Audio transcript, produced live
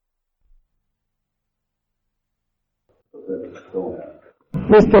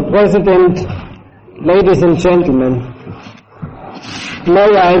Mr. President, ladies and gentlemen,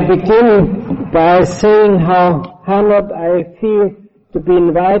 may I begin by saying how honored I feel to be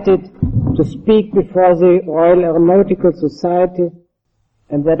invited to speak before the Royal Aeronautical Society,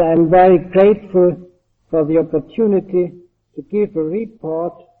 and that I am very grateful for the opportunity to give a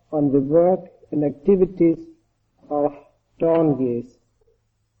report on the work and activities of Dornier.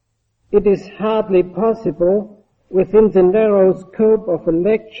 It is hardly possible within the narrow scope of a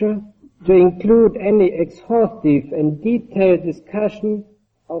lecture to include any exhaustive and detailed discussion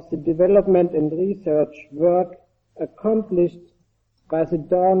of the development and research work accomplished by the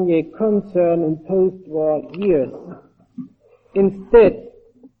Dornier concern in post-war years. Instead,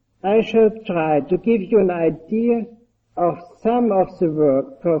 I shall try to give you an idea of some of the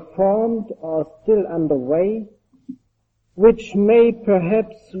work performed or still underway, which may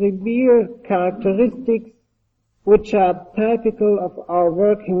perhaps reveal characteristics which are typical of our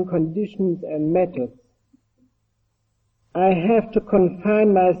working conditions and methods. I have to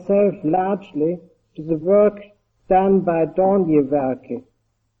confine myself largely to the work done by Dornier Werke.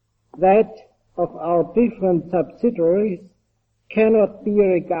 That of our different subsidiaries cannot be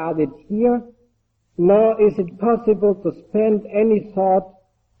regarded here, nor is it possible to spend any thought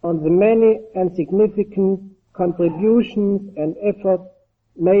on the many and significant contributions and efforts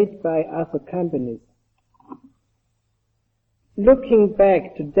made by other companies. Looking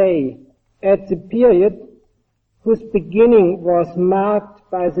back today at the period whose beginning was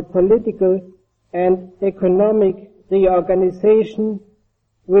marked by the political and economic reorganization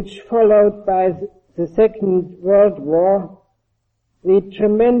which followed by the Second World War, the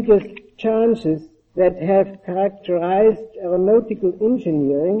tremendous changes that have characterized aeronautical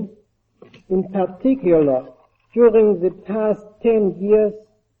engineering, in particular during the past 10 years,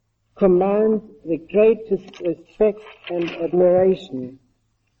 command the greatest respect and admiration.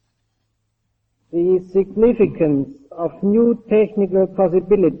 The significance of new technical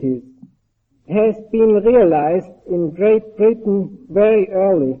possibilities has been realized in Great Britain very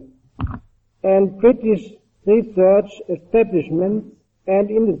early, and British research establishments and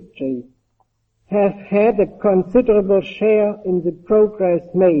industry have had a considerable share in the progress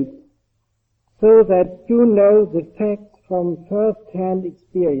made, so that you know the facts from first-hand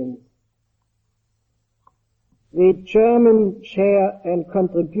experience. The German share and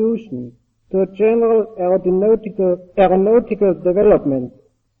contribution to general aeronautical development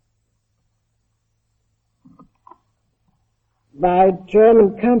by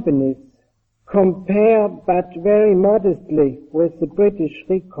German companies compare but very modestly with the British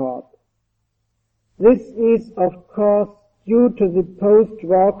record. This is, of course, due to the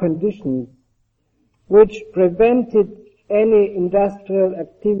post-war conditions which prevented any industrial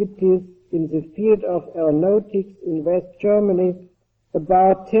activities in the field of aeronautics in West Germany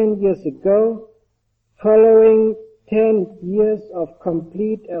about 10 years ago, following 10 years of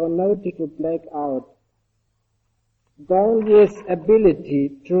complete aeronautical blackout. Dornier's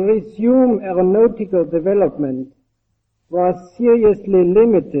ability to resume aeronautical development was seriously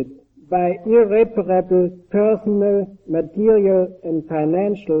limited by irreparable personal, material and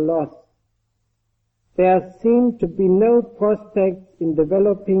financial loss. There seemed to be no prospects in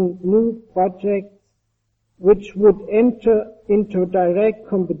developing new projects which would enter into direct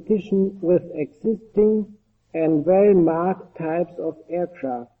competition with existing and well-marked types of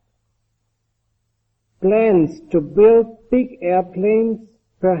aircraft. Plans to build big airplanes,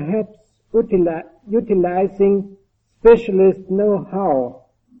 perhaps utilizing specialist know-how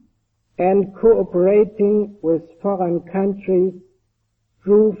and cooperating with foreign countries,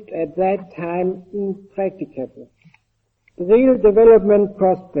 proved at that time impracticable. Real development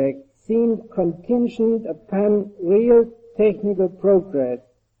prospects seemed contingent upon real technical progress,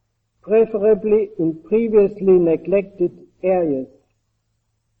 preferably in previously neglected areas.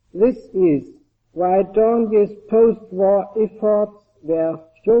 This is why Dornier's post-war efforts were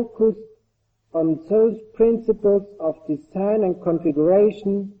focused on those principles of design and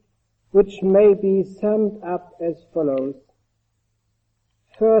configuration which may be summed up as follows.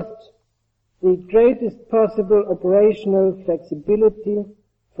 First, the greatest possible operational flexibility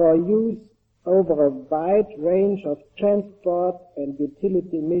for use over a wide range of transport and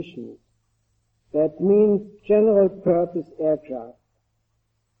utility missions. That means general purpose aircraft.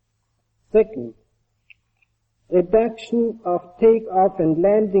 Second, reduction of takeoff and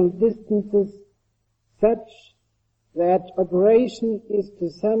landing distances such that operation is to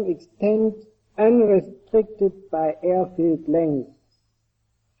some extent unrestricted by airfield length.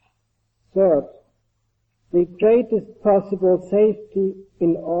 Third, the greatest possible safety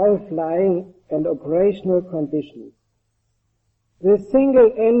in all flying and operational conditions. The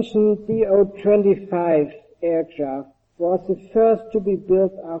single-engine Do-25 aircraft was the first to be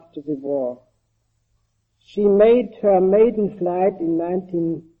built after the war. She made her maiden flight in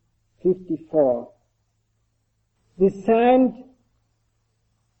 1954. Designed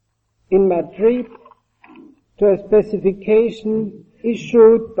in Madrid to a specification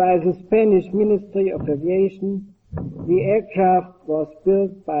issued by the Spanish Ministry of Aviation, the aircraft was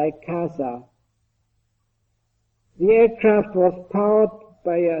built by CASA. The aircraft was powered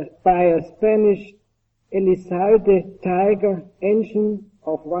by a Spanish Elizalde Tiger engine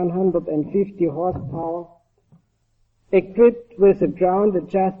of 150 horsepower, equipped with a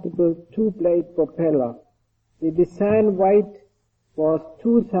ground-adjustable two-blade propeller. The design weight was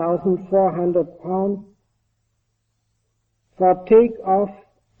 2,400 pounds. For take-off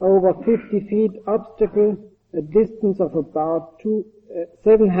over 50 feet obstacle, a distance of about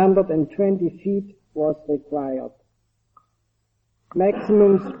 720 feet was required.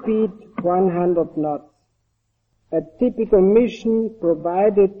 Maximum speed 100 knots. A typical mission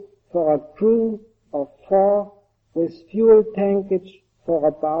provided for a crew of 4 with fuel tankage for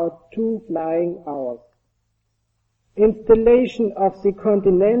about 2 flying hours. Installation of the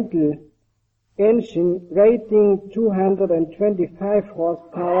Continental engine rating 225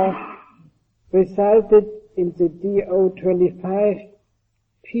 horsepower resulted in the Do-25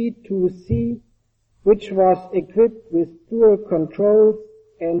 P2C, which was equipped with dual controls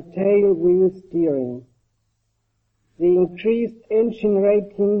and tail wheel steering. The increased engine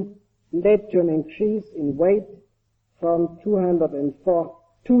rating led to an increase in weight from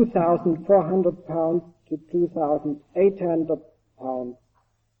 2,400 pounds to 2,800 pounds,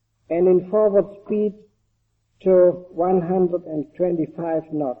 and in forward speed to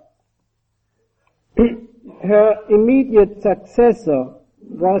 125 knots. Her immediate successor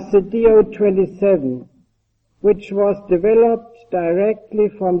was the Do-27, which was developed directly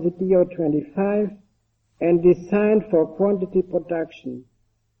from the Do-25 and designed for quantity production.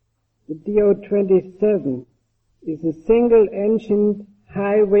 The Do-27 is a single-engined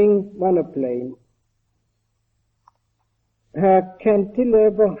high-wing monoplane. Her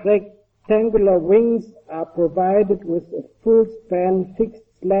cantilever rectangular wings are provided with a full-span fixed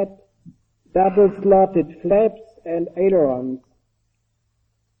slat, double-slotted flaps and ailerons.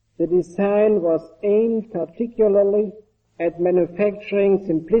 The design was aimed particularly at manufacturing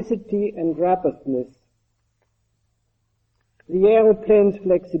simplicity and robustness. The aeroplane's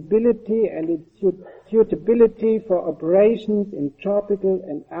flexibility and its suitability for operations in tropical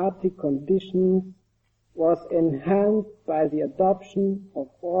and Arctic conditions was enhanced by the adoption of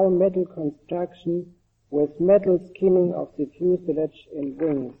all-metal construction with metal skinning of the fuselage and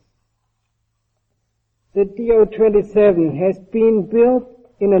wings. The Do-27 has been built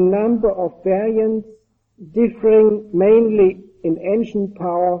in a number of variants, differing mainly in engine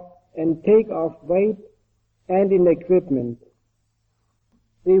power and take-off weight and in equipment.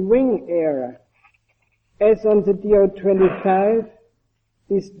 The wing area, as on the Do-25,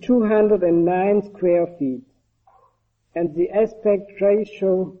 is 209 square feet, and the aspect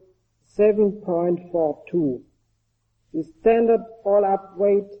ratio 7.42. The standard all-up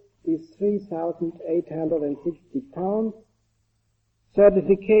weight is 3,860 pounds.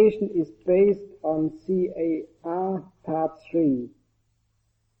 Certification is based on CAR Part 3.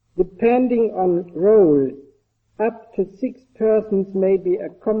 Depending on role, up to 6 persons may be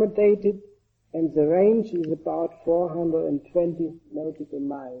accommodated, and the range is about 420 nautical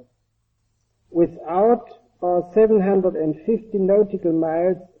miles. Without or 750 nautical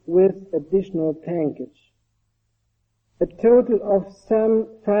miles with additional tankage. A total of some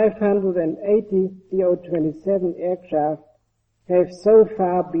 580 Do-27 aircraft have so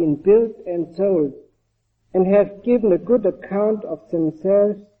far been built and sold, and have given a good account of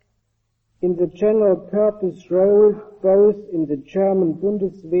themselves in the general purpose role both in the German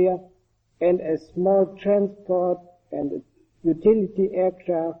Bundeswehr and as small transport and utility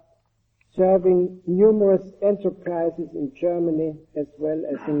aircraft serving numerous enterprises in Germany as well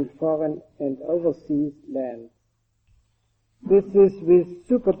as in foreign and overseas lands. This is with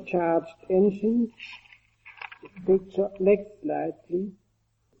supercharged engines. Picture, next slide please.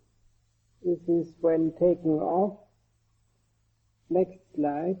 This is when taking off. Next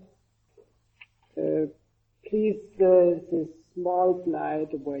slide. Please this small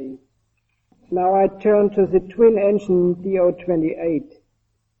slide away. Now I turn to the twin-engine Do-28.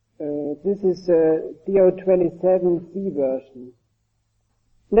 This is a Do-27C version.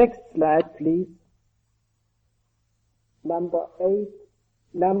 Next slide, please. Number 8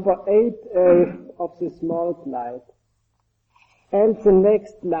 of the small slide. And the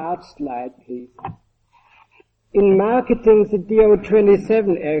next large slide, please. In marketing the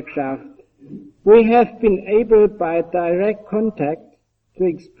DO-27 aircraft, we have been able by direct contact to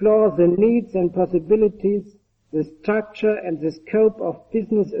explore the needs and possibilities, the structure and the scope of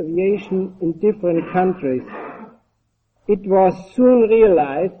business aviation in different countries. It was soon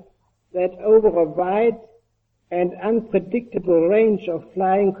realized that over a wide and unpredictable range of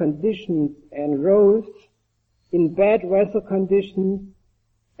flying conditions and roles, in bad weather conditions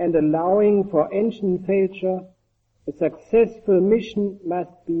and allowing for engine failure, a successful mission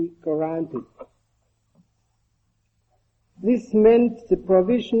must be guaranteed. This meant the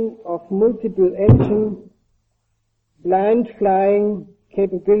provision of multiple engine, blind flying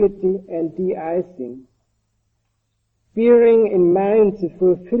capability and de-icing. Bearing in mind the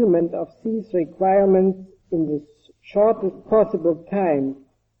fulfillment of these requirements in the shortest possible time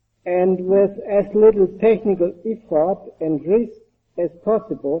and with as little technical effort and risk as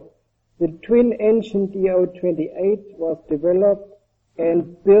possible, the twin-engine DO-28 was developed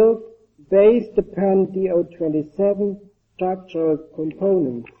and built based upon DO-27 structural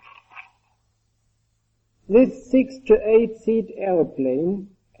components. This 6 to 8 seat aeroplane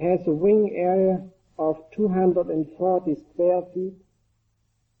has a wing area of 240 square feet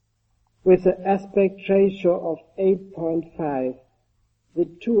with an aspect ratio of 8.5. The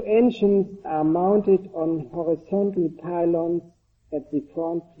two engines are mounted on horizontal pylons at the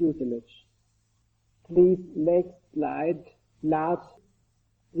front fuselage. Please next slide.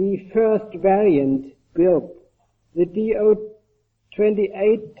 The first variant built, the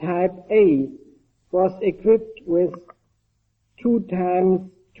DO-28 Type A, was equipped with 2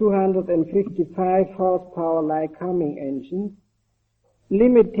 times 255 horsepower Lycoming engines,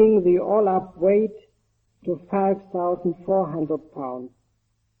 limiting the all-up weight to 5,400 pounds.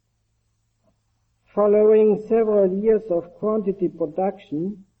 Following several years of quantity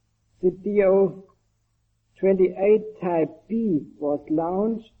production, the DO-28 Type B was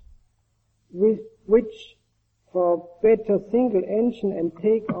launched, which for better single engine and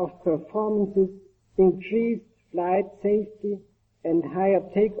takeoff performances, increased flight safety and higher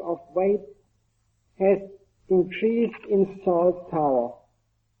takeoff weight, has increased installed power,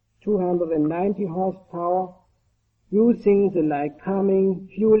 290 horsepower, using the Lycoming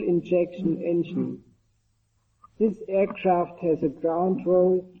fuel injection engine. This aircraft has a ground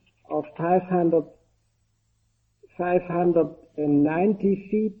roll of 590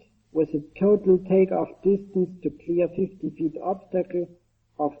 feet with a total takeoff distance to clear 50 feet obstacle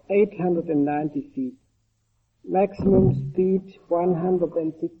of 890 feet. Maximum speed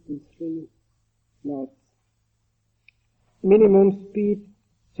 163 knots. Minimum speed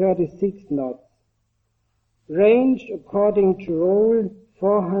 36 knots. Range according to roll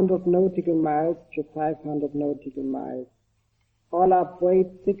 400 nautical miles to 500 nautical miles. All up weight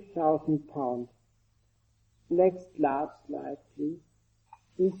 6,000 pounds. Next large slide, please.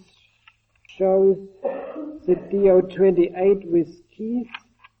 This shows the DO-28 with skis.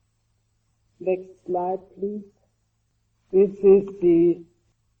 Next slide, please. This is the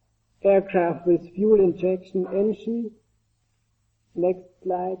aircraft with fuel injection engine. Next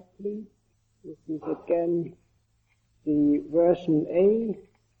slide, please. This is again the version A.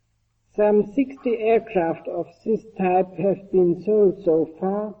 Some 60 aircraft of this type have been sold so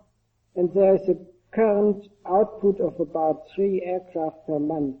far, and there is a current output of about 3 aircraft per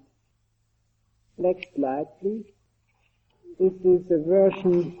month. Next slide, please. This is a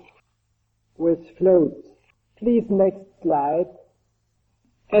version with floats. Please, next slide.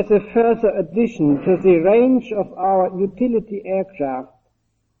 As a further addition to the range of our utility aircraft,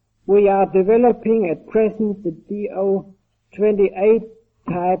 we are developing at present the DO-28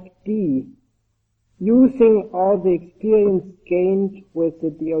 Type D, using all the experience gained with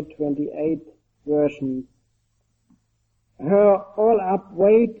the DO-28 version. Her all-up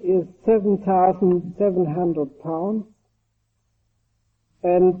weight is 7,700 pounds,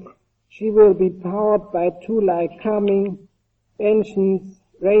 and she will be powered by 2 Lycoming engines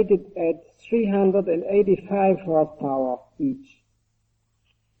rated at 385 horsepower each.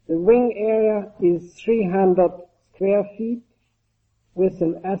 The wing area is 300 square feet with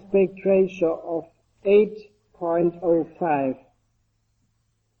an aspect ratio of 8.05.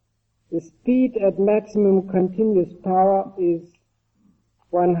 The speed at maximum continuous power is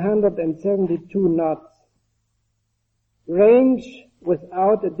 172 knots. Range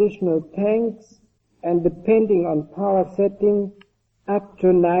without additional tanks and depending on power setting up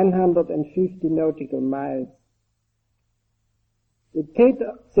to 950 nautical miles. The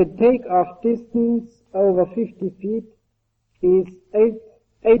takeoff distance over 50 feet is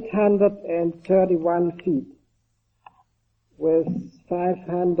 831 feet with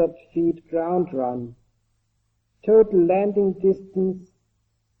 500 feet ground run. Total landing distance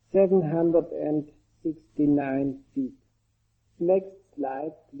 769 feet. Next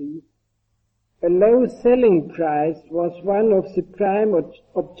slide, please. A low selling price was one of the prime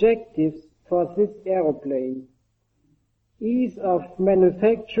objectives for this aeroplane. Ease of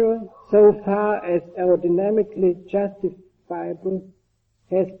manufacture, so far as aerodynamically justifiable,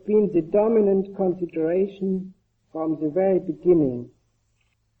 has been the dominant consideration from the very beginning.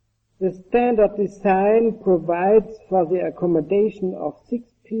 The standard design provides for the accommodation of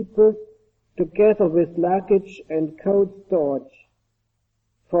 6 people together with luggage and cold storage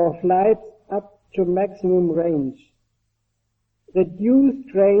for flights up to maximum range.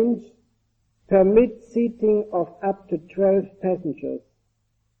 Reduced range permits seating of up to 12 passengers.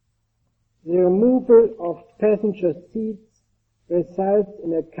 The removal of passenger seats results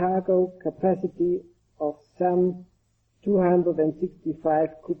in a cargo capacity of some 265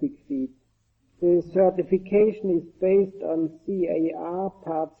 cubic feet. The certification is based on CAR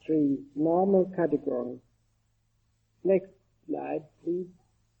Part 3, normal category. Next slide, please.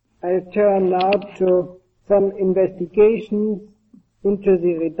 I'll turn now to some investigations into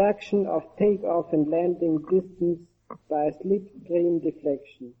the reduction of takeoff and landing distance by slipstream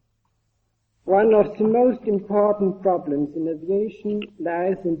deflection. One of the most important problems in aviation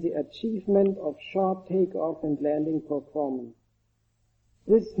lies in the achievement of short takeoff and landing performance.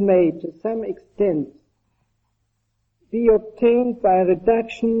 This may, to some extent, be obtained by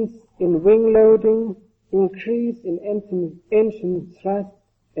reductions in wing loading, increase in engine thrust,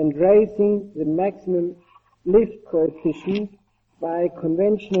 and raising the maximum lift coefficient by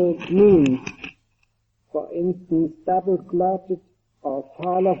conventional means, for instance double-slotted or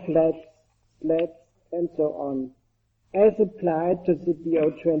Fowler flaps, slats, and so on, as applied to the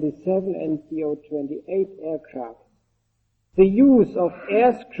DO-27 and DO-28 aircraft. The use of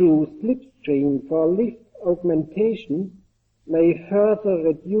air-screw slipstream for lift augmentation may further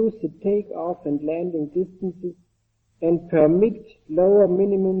reduce the takeoff and landing distances and permit lower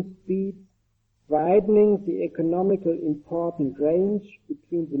minimum speeds, widening the economical important range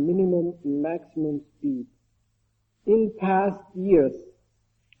between the minimum and maximum speed. In past years,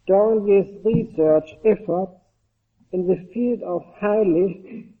 Dornier's research efforts in the field of high lift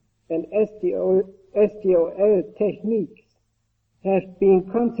and STOL techniques have been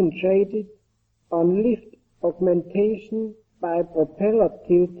concentrated on lift augmentation by propeller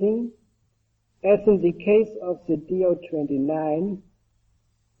tilting, as in the case of the DO-29,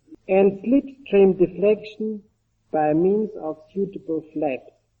 and slipstream deflection by means of suitable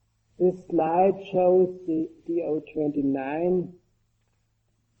flaps. This slide shows the DO-29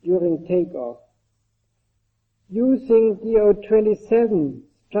 during takeoff. Using DO-27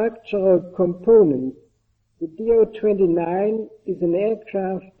 structural components, the DO-29 is an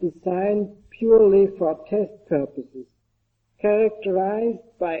aircraft designed purely for test purposes, characterized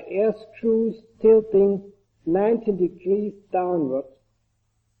by air screws tilting 90 degrees downward,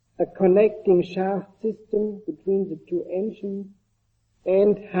 a connecting shaft system between the 2 engines,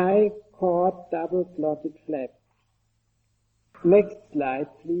 and high chord double-slotted flaps. Next slide,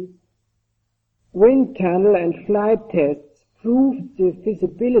 please. Wind tunnel and flight tests proved the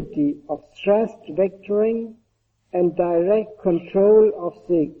feasibility of thrust vectoring and direct control of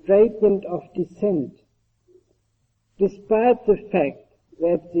the gradient of descent, despite the fact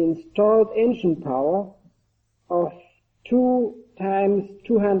that the installed engine power of 2 times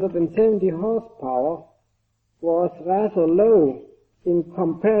 270 horsepower was rather low in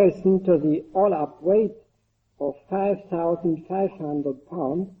comparison to the all-up weight of 5,500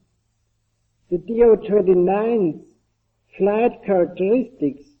 pounds. The DO-29's flight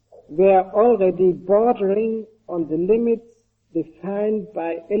characteristics were already bordering on the limits defined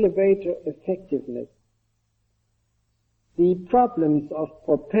by elevator effectiveness. The problems of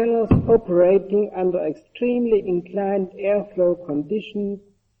propellers operating under extremely inclined airflow conditions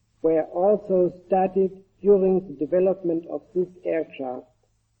were also studied during the development of this aircraft.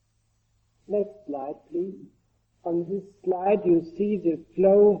 Next slide, please. On this slide you see the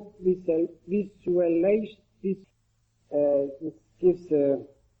flow visualization. This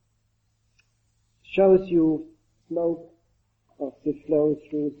shows you slope of the flow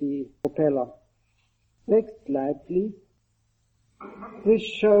through the propeller. Next slide, please. This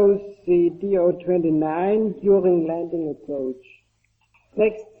shows the DO-29 during landing approach.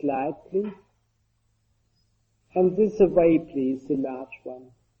 Next slide, please. And this away, please, the large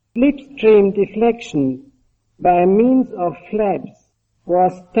one. Slipstream deflection by means of flaps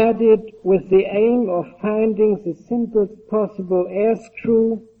was studied with the aim of finding the simplest possible air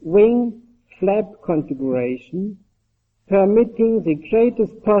screw wing flap configuration, permitting the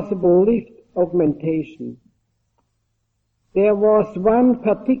greatest possible lift augmentation. There was one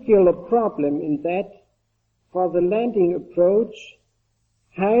particular problem in that, for the landing approach,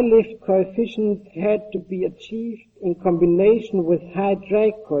 high lift coefficients had to be achieved in combination with high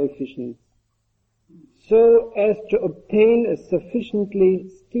drag coefficients, so as to obtain a sufficiently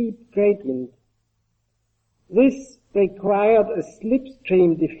steep gradient. This required a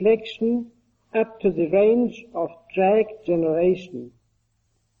slipstream deflection up to the range of drag generation.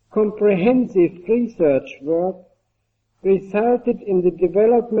 Comprehensive research work resulted in the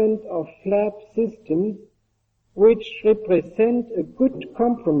development of flap systems which represent a good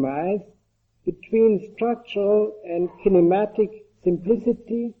compromise between structural and kinematic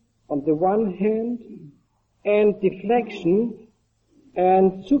simplicity on the one hand and deflection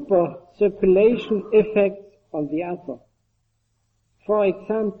and super-circulation effects on the other. For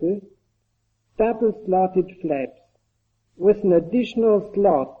example, double-slotted flaps with an additional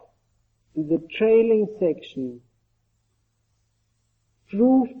slot in the trailing section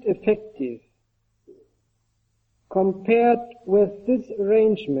proved effective. Compared with this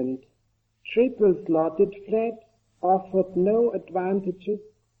arrangement, triple-slotted flaps offered no advantages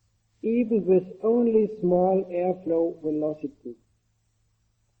even with only small airflow velocity.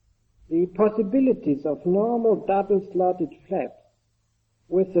 The possibilities of normal double-slotted flaps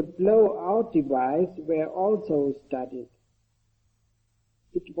with a blow-out device were also studied.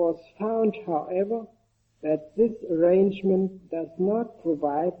 It was found, however, that this arrangement does not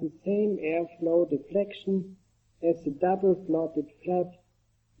provide the same airflow deflection as a double-slotted flap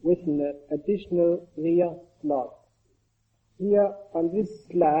with an additional rear slot. Here on this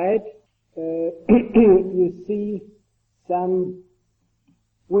slide you see some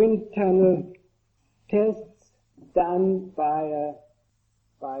wind tunnel tests done by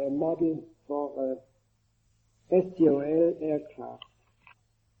a model for a STOL aircraft.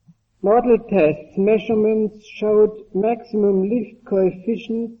 Model tests measurements showed maximum lift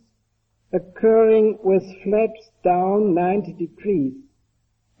coefficients occurring with flaps down 90 degrees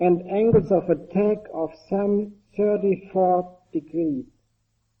and angles of attack of some 34 degrees.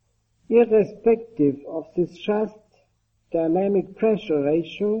 Irrespective of this just dynamic pressure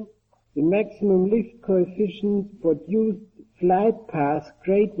ratio, the maximum lift coefficients produced flight path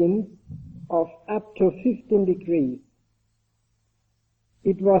gradients of up to 15 degrees.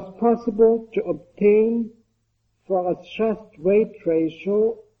 It was possible to obtain for a thrust weight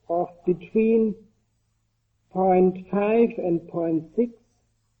ratio of between 0.5 and 0.6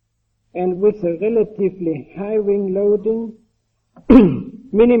 and with a relatively high wing loading,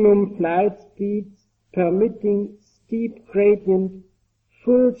 minimum flight speeds permitting steep gradient,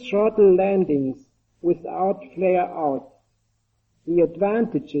 full throttle landings without flare out. The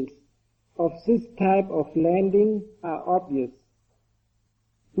advantages of this type of landing are obvious.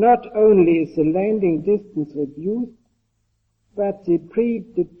 Not only is the landing distance reduced, but the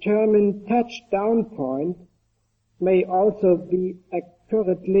predetermined touchdown point may also be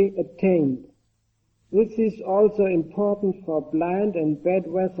accurately attained. This is also important for blind and bad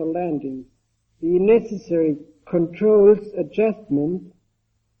weather landings. The necessary controls adjustment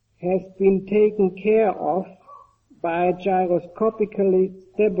has been taken care of by a gyroscopically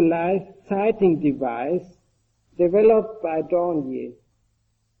stabilized sighting device developed by Dornier.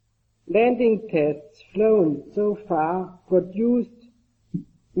 Landing tests flown so far produced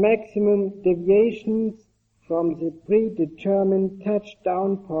maximum deviations from the predetermined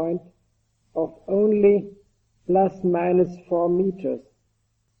touchdown point of only plus minus 4 meters.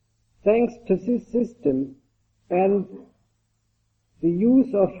 Thanks to this system and the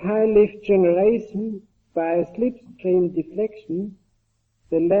use of high lift generation by slipstream deflection,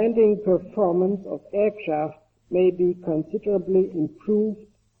 the landing performance of aircraft may be considerably improved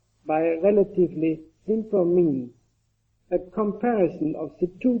by a relatively simple means. A comparison of the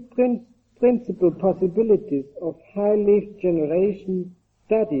two principal possibilities of high lift generation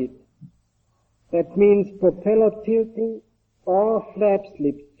studied, that means propeller tilting or flap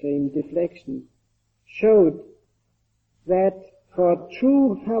slipstream deflection, showed that for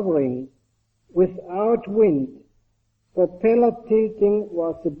true hovering without wind, propeller tilting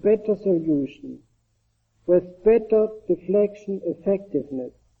was a better solution, with better deflection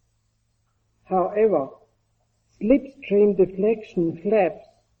effectiveness. However, slipstream deflection flaps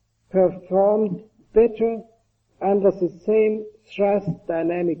performed better under the same thrust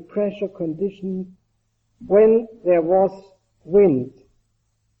dynamic pressure conditions when there was wind.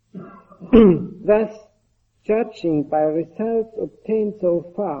 Thus, judging by results obtained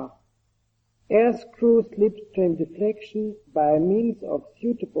so far, air screw slipstream deflection by means of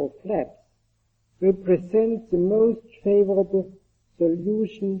suitable flaps represents the most favorable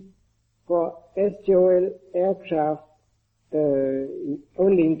solution for STOL aircraft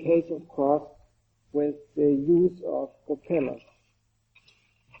only in case, of course, with the use of propellers.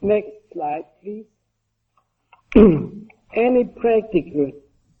 Next slide, please. Any practical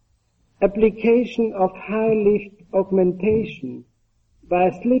application of high lift augmentation by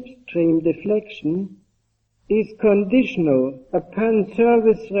slipstream deflection is conditional upon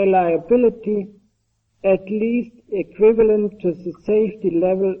service reliability at least equivalent to the safety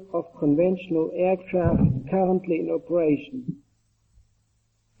level of conventional aircraft currently in operation.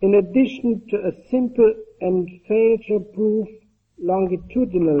 In addition to a simple and failure-proof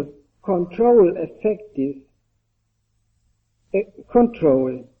longitudinal control effective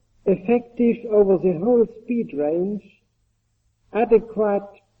over the whole speed range, adequate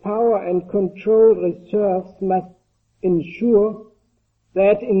power and control reserves must ensure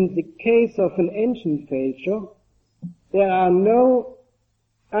that in the case of an engine failure, there are no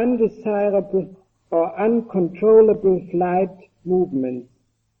undesirable or uncontrollable flight movements.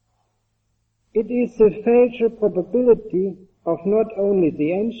 It is the failure probability of not only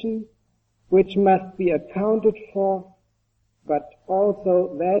the engine which must be accounted for, but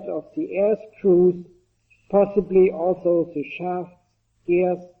also that of the air screws, possibly also the shafts,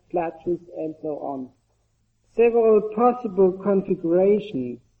 gears, clutches, and so on. Several possible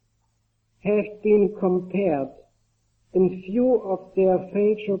configurations have been compared in view of their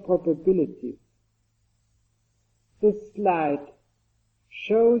failure probabilities. This slide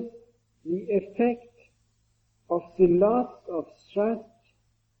shows the effect of the loss of thrust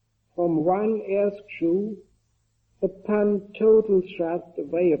from one air screw upon total thrust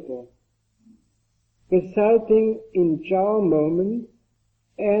available, resulting in yaw moment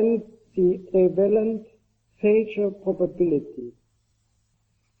and the prevalent failure probability.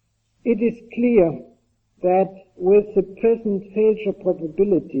 It is clear that with the present failure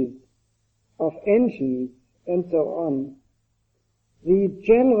probabilities of engines and so on, the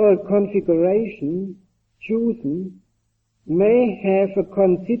general configuration chosen may have a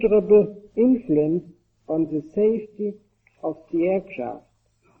considerable influence on the safety of the aircraft.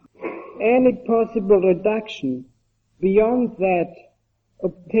 Any possible reduction beyond that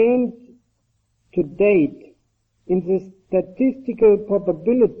obtained to date in the statistical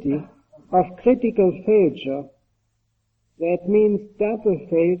probability of critical failure, that means double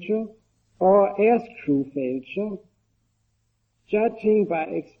failure or air screw failure, judging by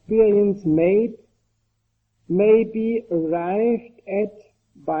experience made, may be arrived at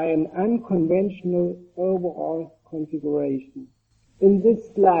by an unconventional overall configuration. In this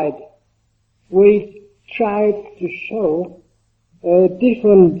slide, we tried to show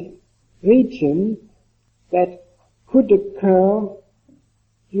different regions that could occur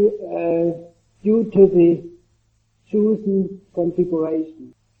due to the chosen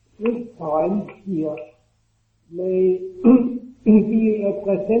configuration. This point here may be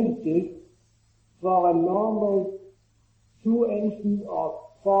representative for a normal 2-engine or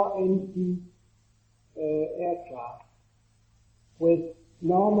 4-engine aircraft with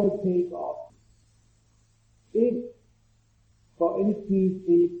normal takeoff. If, for instance,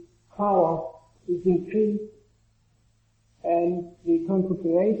 the power is increased and the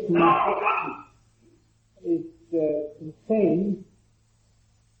configuration is the same,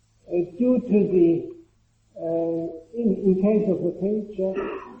 due to the, in case of a failure,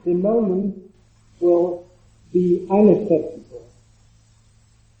 the moment will be unacceptable.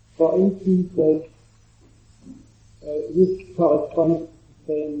 For instance, this corresponds to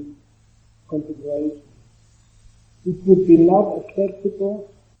the same configuration. It would be not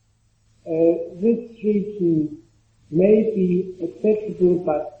acceptable. This region may be acceptable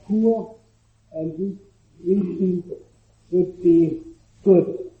but poor, and this region would be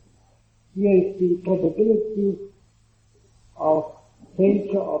good. Here is the probability of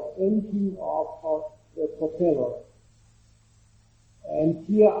failure of engine or of the propeller. And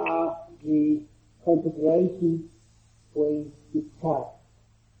here are the configurations we discussed.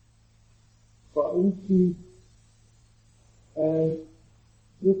 For instance,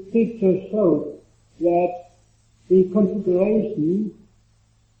 this picture shows that the configuration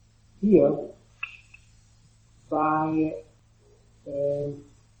here by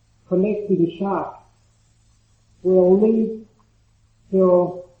connecting shafts will lead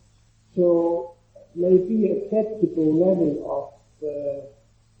to maybe acceptable level of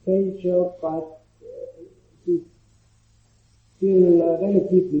failure, but it's still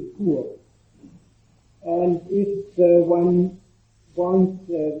relatively poor. And if one wants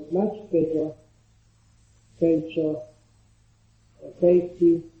much better failure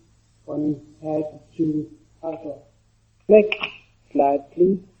safety, one has to choose other. Next slide,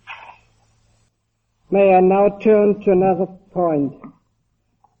 please. May I now turn to another point.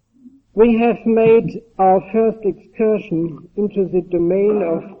 We have made our first excursion into the domain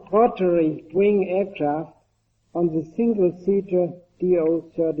of rotary wing aircraft on the single-seater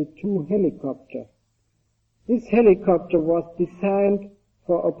DO-32 helicopter. This helicopter was designed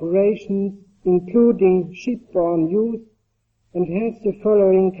for operations including shipborne use and has the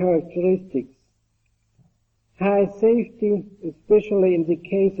following characteristics. High safety, especially in the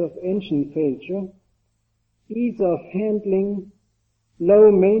case of engine failure, ease of handling,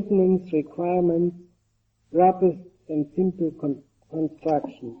 low maintenance requirements, robust and simple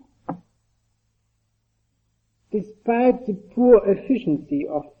construction. Despite the poor efficiency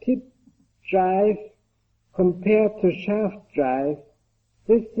of tip drive compared to shaft drive,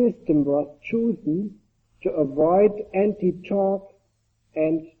 this system was chosen to avoid anti-torque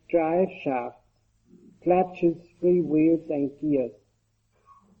and drive shafts, clutches, free wheels and gears.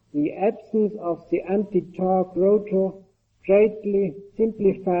 The absence of the anti-torque rotor greatly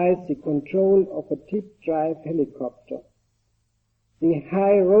simplifies the control of a tip drive helicopter. The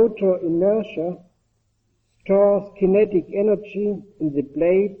high rotor inertia stores kinetic energy in the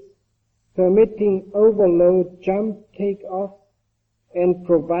blades, permitting overload jump takeoff and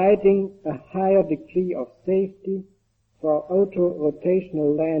providing a higher degree of safety for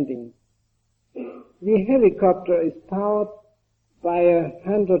auto-rotational landing. The helicopter is powered by a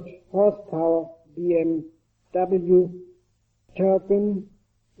 100 horsepower BMW turbine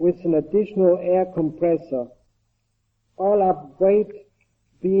with an additional air compressor, all up weight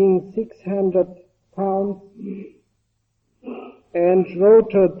being 600 pounds and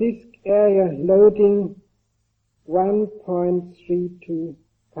rotor disc area loading 1.32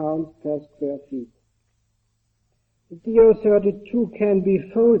 pounds per square feet. The DO-32 can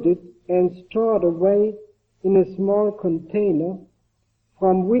be folded and stored away in a small container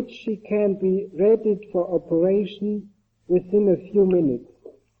from which she can be readied for operation within a few minutes.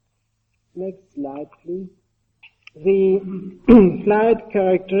 Next slide, please. The flight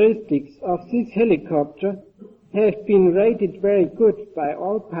characteristics of this helicopter have been rated very good by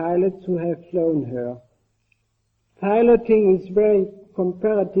all pilots who have flown her. Piloting is very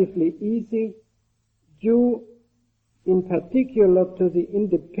comparatively easy due in particular to the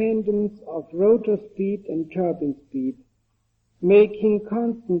independence of rotor speed and turbine speed, making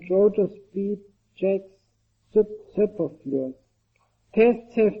constant rotor speed checks superfluous.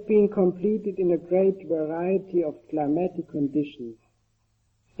 Tests have been completed in a great variety of climatic conditions.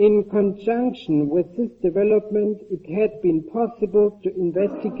 In conjunction with this development, it had been possible to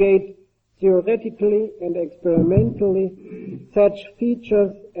investigate theoretically and experimentally such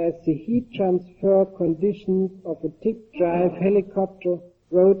features as the heat transfer conditions of a tip-drive helicopter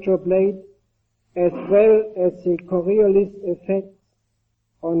rotor blade, as well as the Coriolis effects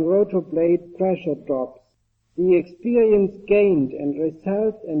on rotor blade pressure drops. The experience gained and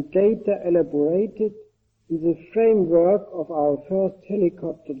results and data elaborated in the framework of our first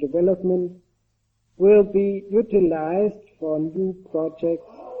helicopter development will be utilized for new projects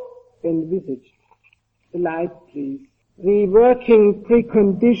envisaged. Slide, please. The working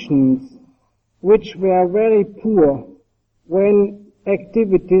preconditions, which were very poor when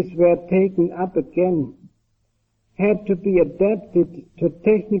activities were taken up again, had to be adapted to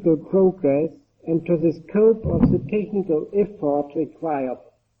technical progress and to the scope of the technical effort required.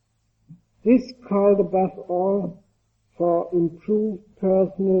 This called above all for improved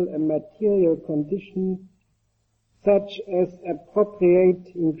personal and material conditions, such as appropriate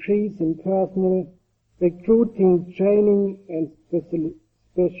increase in personnel, recruiting, training and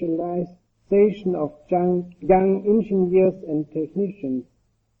specialization of young engineers and technicians,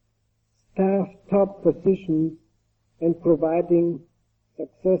 staff top positions and providing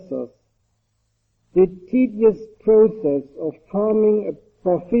successors. The tedious process of forming a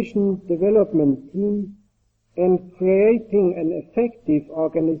proficient development team and creating an effective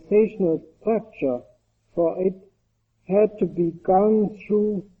organizational structure for it had to be gone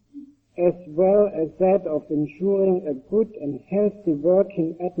through, as well as that of ensuring a good and healthy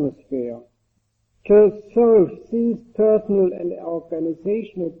working atmosphere. To solve these personal and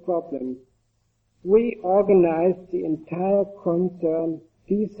organizational problems, we organized the entire concern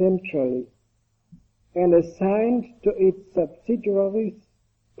decentrally and assigned to its subsidiaries,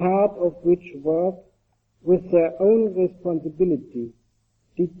 part of which work with their own responsibility,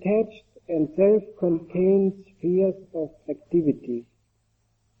 detached and self-contained spheres of activity.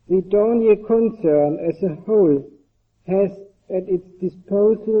 The Dornier concern as a whole has at its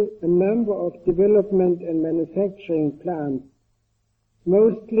disposal a number of development and manufacturing plants,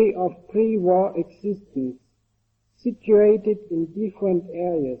 mostly of pre-war existence, situated in different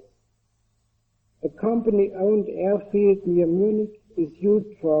areas. A company-owned airfield near Munich is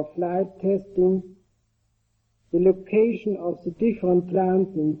used for flight testing. The location of the different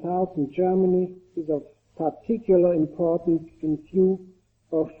plants in southern Germany is of particular importance in view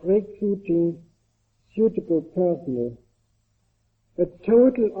of recruiting suitable personnel. A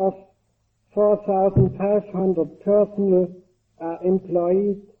total of 4,500 personnel are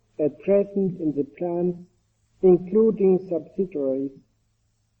employed at present in the plants, including subsidiaries.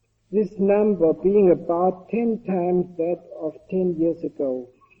 This number being about 10 times that of 10 years ago.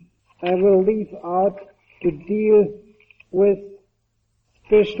 I will leave out to deal with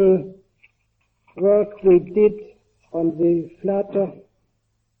special work we did on the flutter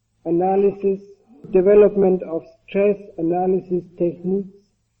analysis, development of stress analysis techniques,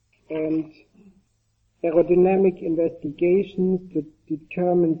 and aerodynamic investigations to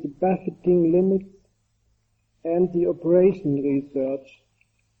determine the buffeting limits, and the operation research.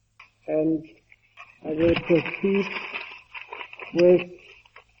 And I will proceed with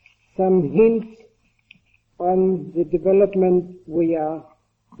some hints on the development we are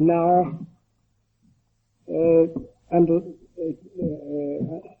now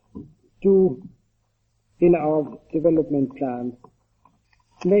do in our development plans.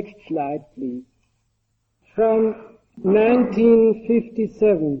 Next slide, please. From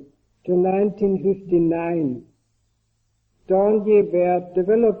 1957 to 1959, Dornier were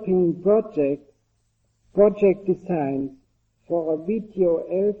developing project designs for a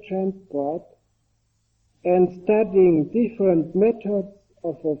VTOL transport and studying different methods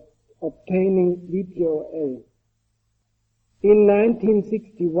of obtaining VTOL. In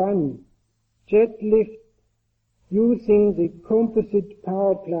 1961, jet lift using the composite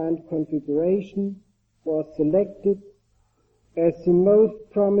power plant configuration was selected as the most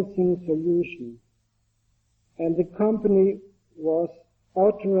promising solution, and the company was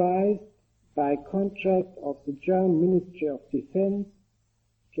authorized by contract of the German Ministry of Defense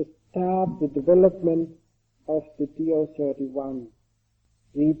to start the development of the DO-31.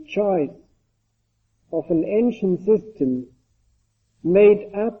 The choice of an engine system made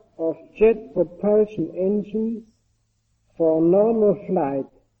up of jet propulsion engines for normal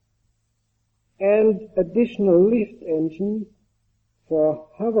flight and additional lift engines for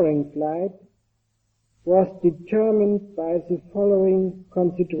hovering flight was determined by the following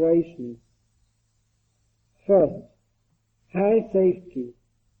considerations. First, high safety,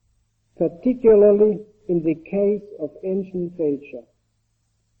 particularly in the case of engine failure.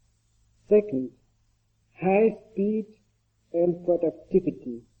 Second, high speed and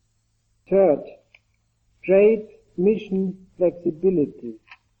productivity. Third, great mission flexibility.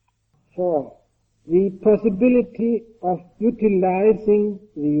 Fourth, the possibility of utilizing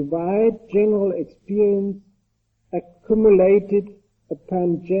the wide general experience accumulated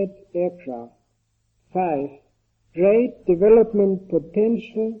upon jet aircraft. 5. Great development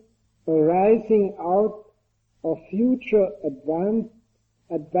potential arising out of future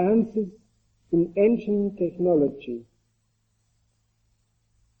advances in engine technology.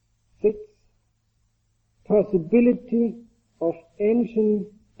 6. Possibility of engine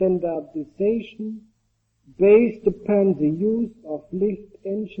standardization based upon the use of lift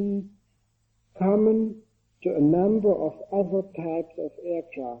engines common to a number of other types of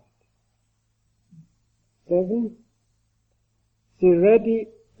aircraft. 7. The ready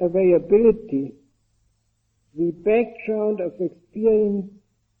availability, the background of experience,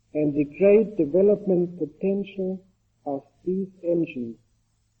 and the great development potential of these engines,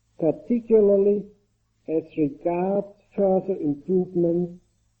 particularly as regards further improvements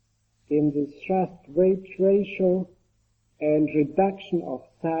in the thrust-weight ratio and reduction of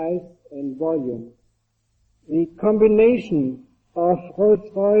size and volume. The combination of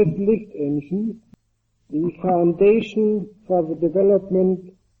Rolls-Royce lift engines, the foundation for the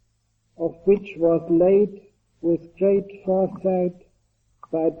development of which was laid with great foresight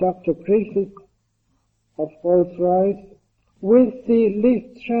by Dr. Griffith of Rolls-Royce, with the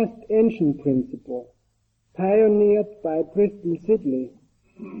lift thrust engine principle, pioneered by Bristol Siddeley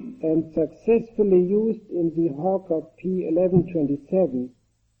and successfully used in the Hawker P1127,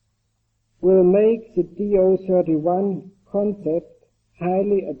 will make the DO-31 concept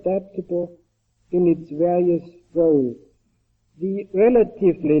highly adaptable in its various roles. The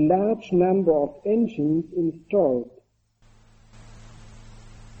relatively large number of engines installed,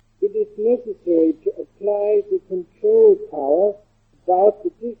 it is necessary to apply the control power about the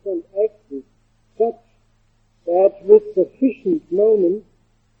different axes such that with sufficient moment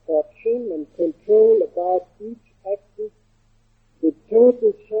for trim and control about each axis, the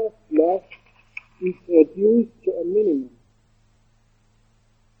total thrust loss is reduced to a minimum.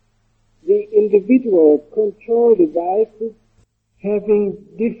 The individual control devices having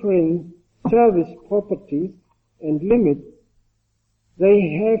differing service properties and limits, they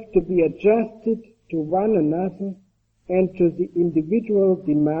have to be adjusted to one another and to the individual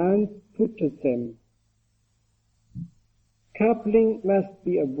demands put to them. Coupling must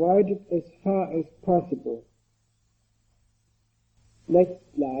be avoided as far as possible. Next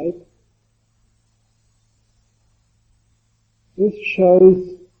slide. This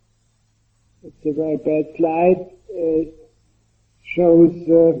shows, it's a very bad slide, shows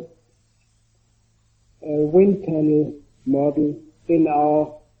a wind tunnel model in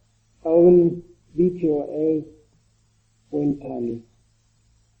our own VTOL wind tunnel.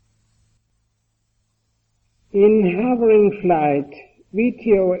 In hovering flight,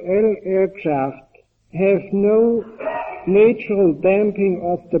 VTOL aircraft have no natural damping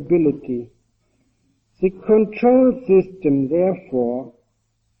of stability. The control system, therefore,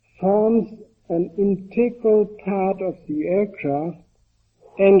 forms an integral part of the aircraft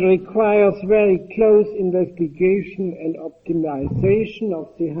and requires very close investigation and optimization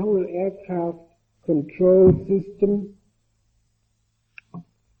of the whole aircraft control system.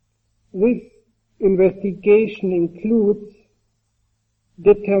 This investigation includes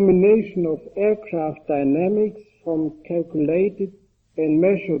determination of aircraft dynamics from calculated and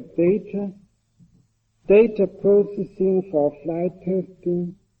measured data, data processing for flight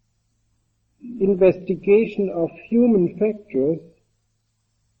testing, investigation of human factors,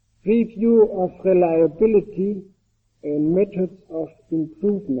 review of reliability and methods of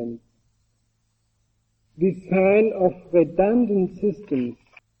improvement, design of redundant systems,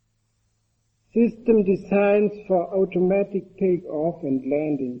 system designs for automatic takeoff and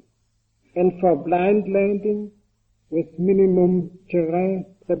landing, and for blind landing with minimum terrain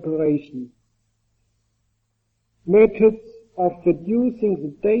preparation. Methods of reducing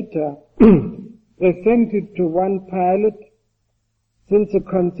the data presented to one pilot, since a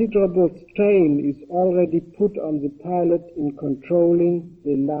considerable strain is already put on the pilot in controlling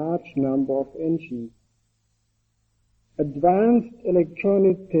the large number of engines. Advanced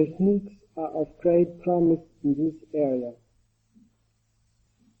electronic techniques are of great promise in this area.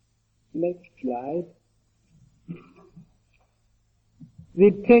 Next slide.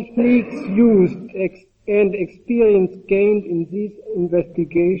 The techniques used and experience gained in these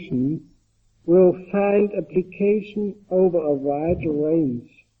investigations will find application over a wide range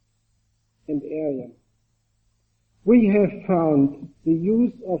and area. We have found the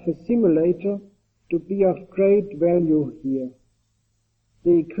use of a simulator to be of great value here.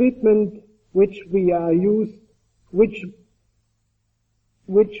 The equipment which we are using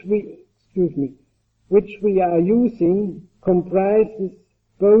comprises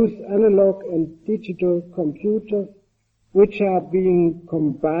both analog and digital computers which are being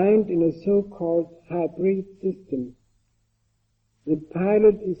combined in a so-called hybrid system. The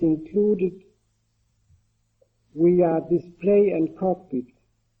pilot is included via display and cockpit.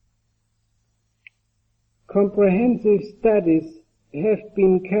 Comprehensive studies have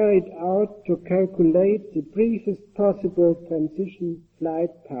been carried out to calculate the briefest possible transition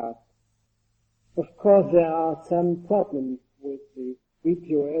flight path. Of course, there are some problems with the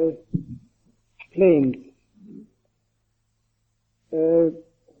VTOL planes.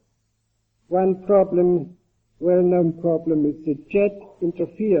 One problem, well-known problem, is the jet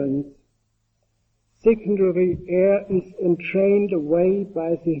interference. Secondary air is entrained away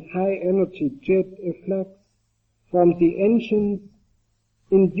by the high-energy jet efflux from the engines,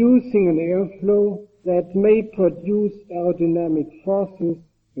 inducing an airflow that may produce aerodynamic forces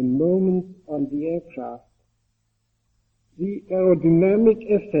and moments on the aircraft. The aerodynamic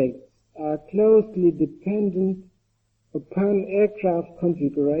effects are closely dependent upon aircraft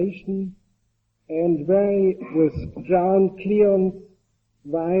configuration and vary with ground clearance,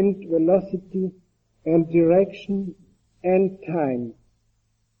 wind velocity, and direction and time.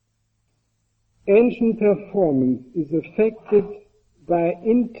 Engine performance is affected by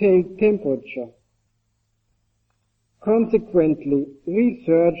intake temperature. Consequently,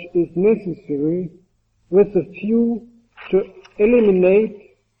 research is necessary with a view to eliminating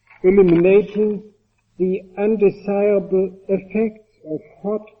the undesirable effects of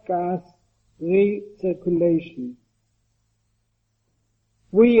hot gas recirculation.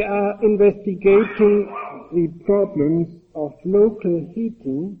 We are investigating the problems of local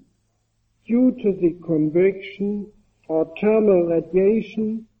heating due to the convection or thermal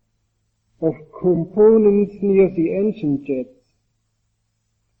radiation of components near the engine jets.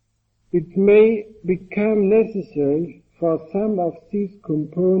 It may become necessary for some of these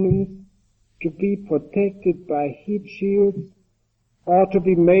components to be protected by heat shields or to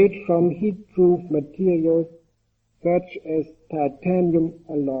be made from heat-proof materials such as titanium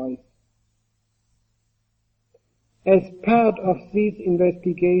alloys. As part of these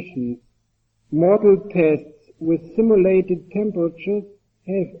investigations, model tests with simulated temperatures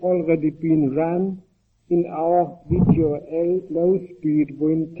have already been run in our VTOL low-speed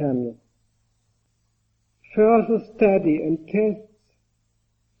wind tunnel. Further study and tests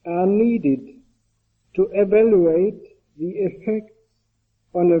are needed to evaluate the effects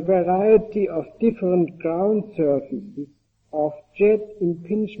on a variety of different ground surfaces of jet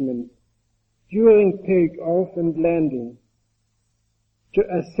impingement during takeoff and landing, to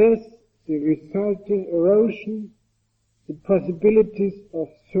assess the resulting erosion, the possibilities of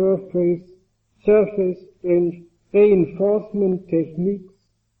surface reinforcement techniques,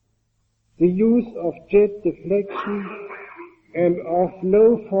 the use of jet deflection, and of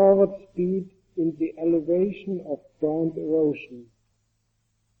low forward speed in the elevation of ground erosion.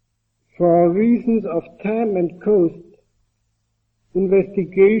 For reasons of time and cost,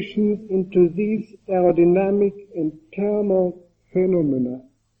 investigations into these aerodynamic and thermal phenomena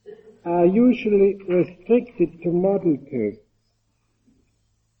are usually restricted to model tests.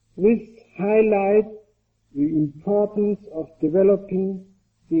 This highlights the importance of developing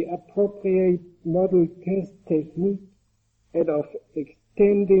the appropriate model test technique and of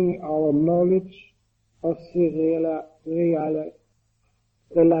extending our knowledge of the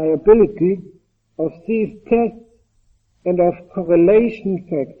reliability of these tests and of correlation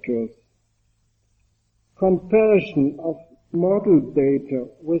factors. Comparison of model data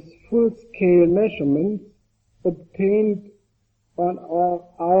with full-scale measurements obtained on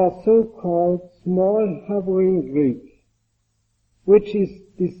our so-called small hovering rig, which is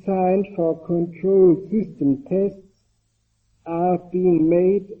designed for control system tests, are being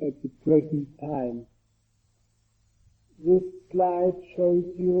made at the present time. This slide shows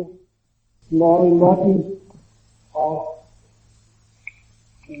you small models of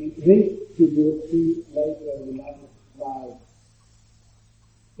this. You will see later in another slide.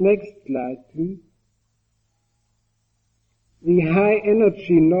 Next slide, please. The high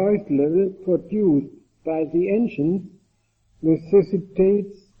energy noise level produced by the engines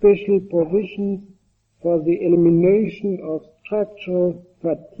necessitates special provisions for the elimination of structural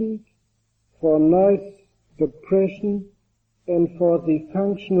fatigue, for noise suppression, and for the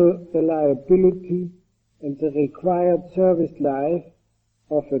functional reliability and the required service life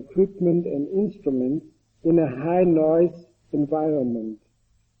of equipment and instruments in a high noise environment.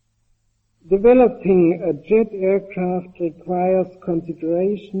 Developing a jet aircraft requires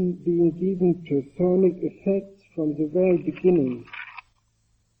consideration being given to sonic effects from the very beginning.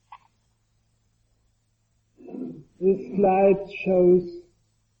 This slide shows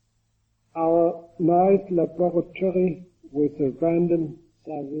our noise laboratory with a random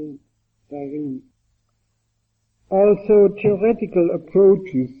siren. Also, theoretical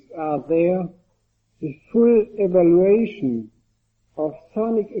approaches are there. The full evaluation of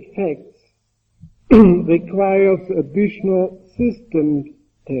sonic effects requires additional system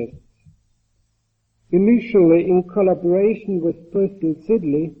tests. Initially, in collaboration with Bristol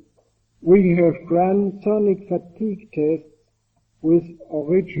Siddeley, we have run sonic fatigue tests with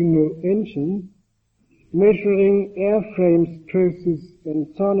original engines, measuring airframe stresses and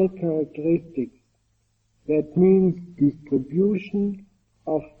sonic characteristics. That means distribution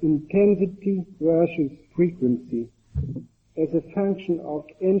of intensity versus frequency as a function of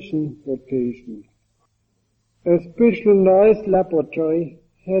engine rotation. A special noise laboratory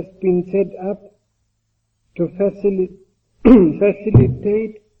has been set up to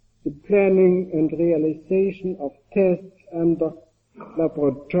facilitate the planning and realization of tests under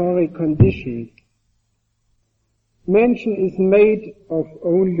laboratory conditions. Mention is made of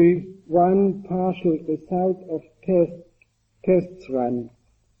only one partial result of tests run.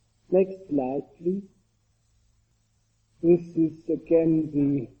 Next slide, please. This is again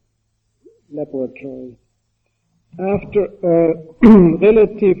the laboratory. After a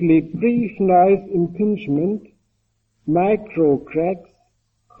relatively brief noise impingement, micro cracks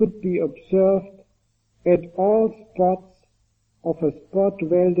could be observed at all spots of a spot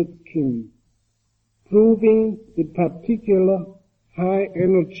welded skin, proving the particular high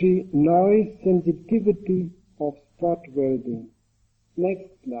energy noise sensitivity of spot welding. Next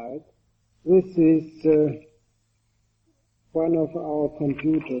slide. This is one of our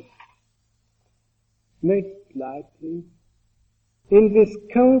computers. Next slide, please. In the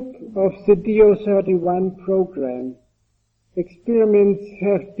scope of the DO-31 program, experiments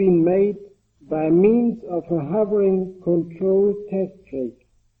have been made by means of a hovering control test rig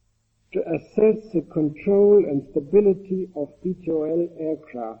to assess the control and stability of VTOL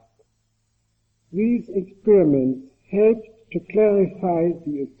aircraft. These experiments helped to clarify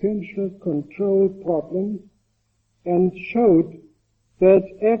the essential control problems and showed that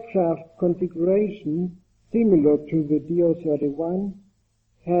aircraft configurations similar to the DO-31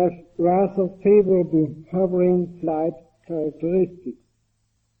 have rather favorable hovering flight characteristics.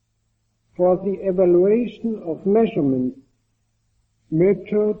 For the evaluation of measurements,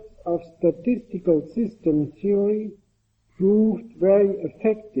 methods of statistical system theory proved very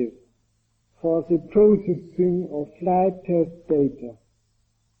effective for the processing of flight test data.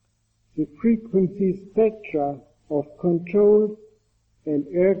 The frequency spectra of control and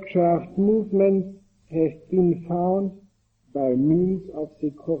aircraft movements have been found by means of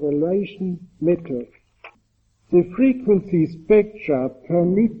the correlation method. The frequency spectra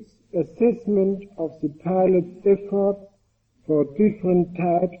permits assessment of the pilot's effort for different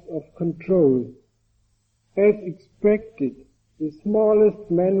types of control. As expected, the smallest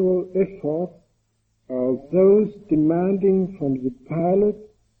manual efforts are those demanding from the pilot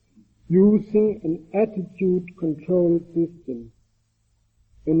using an attitude control system,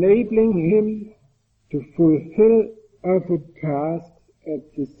 enabling him to fulfill other tasks at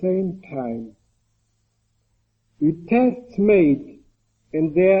the same time. The tests made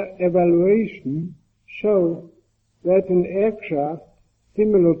and their evaluation show that an aircraft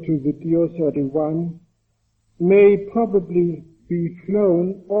similar to the DO-31 may probably be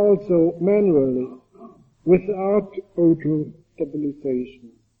flown also manually without auto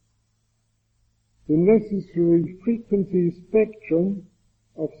stabilization. The necessary frequency spectrum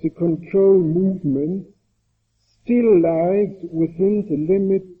of the control movement still lies within the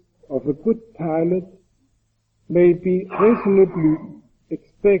limits of a good pilot may be reasonably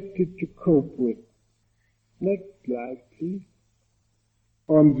expected to cope with. Next slide, please.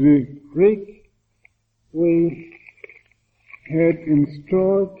 On the rig, we had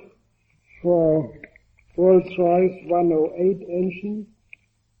installed 4 Rolls-Royce 108 engines,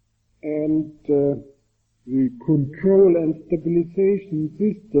 and the control and stabilization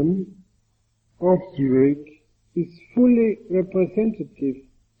system of the rig is fully representative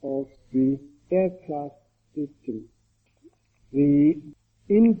of the aircraft system. The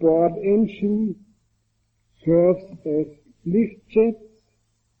inboard engine serves as lift jets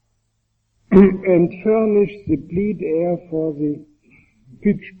and furnish the bleed air for the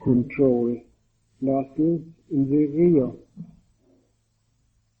pitch control nozzles in the rear.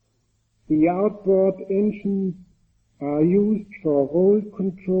 The outboard engines are used for roll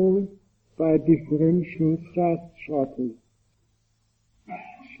control by differential thrust throttles.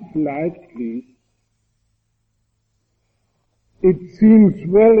 Slide, please. It seems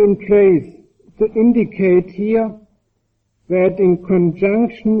well in place to indicate here that in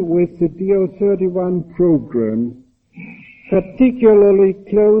conjunction with the DO-31 program, particularly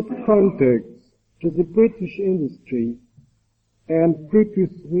close contacts to the British industry and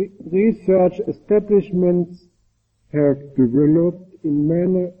British research establishments have developed in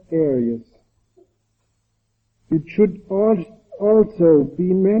many areas. It should also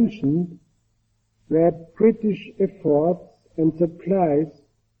be mentioned that British efforts and supplies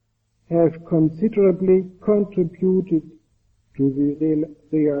have considerably contributed to the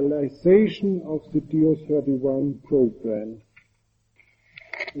realization of the DO-31 program.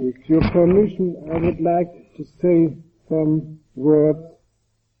 With your permission, I would like to say some words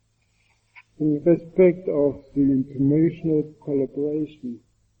in respect of the international collaboration.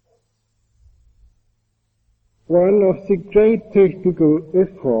 One of the great technical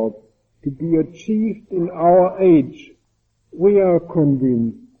efforts to be achieved in our age, we are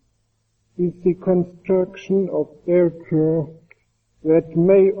convinced, is the construction of aircraft that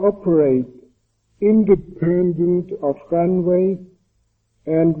may operate independent of runways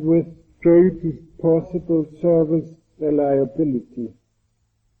and with greatest possible service reliability.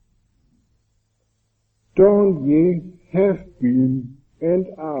 Dornier have been and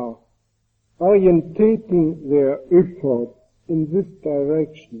are orientating their efforts in this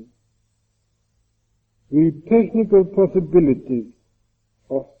direction. The technical possibilities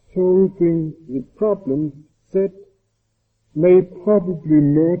of solving the problems set may probably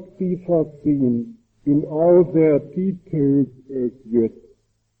not be foreseen in all their details as yet.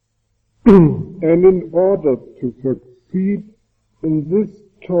 And in order to succeed in this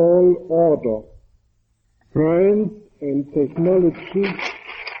tall order, science and technology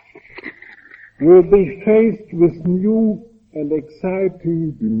will be faced with new and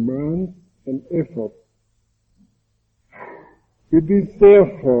exciting demands and efforts. It is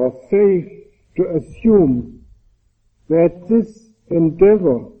therefore safe to assume that this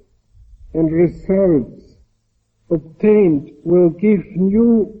endeavor and results obtained will give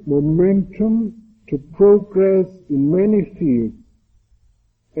new momentum to progress in many fields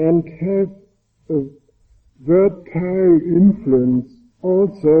and have a fertile influence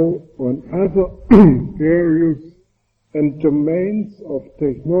also on other areas and domains of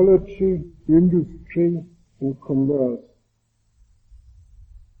technology, industry, and commerce.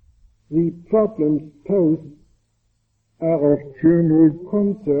 The problems posed are of general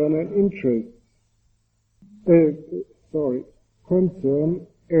concern and interest. Concern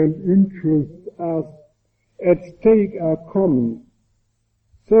and interest are at stake are common,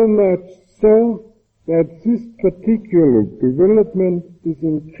 so much so that this particular development is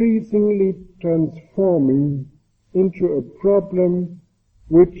increasingly transforming into a problem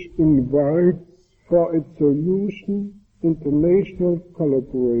which invites for its solution international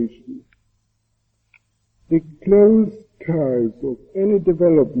collaboration. The close ties of any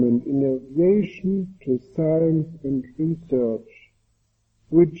development in aviation to science and research,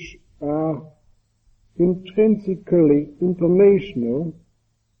 which are intrinsically international,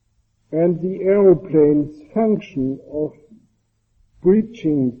 and the aeroplane's function of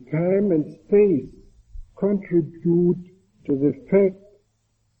bridging time and space contribute to the fact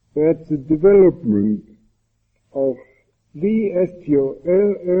that the development of VSTOL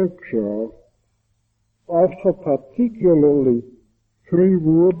aircraft offer particularly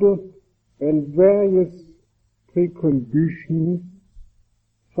favorable and various preconditions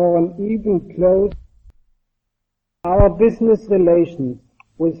for an even close our business relations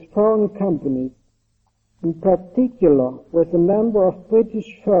with foreign companies, in particular with a number of British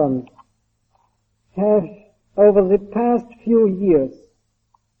firms, have over the past few years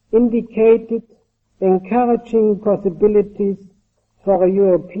indicated encouraging possibilities for a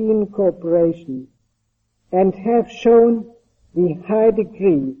European cooperation and have shown the high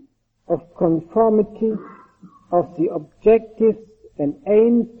degree of conformity of the objectives and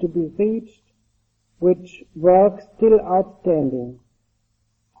aims to be reached, which work still outstanding.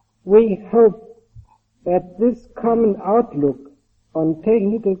 We hope that this common outlook on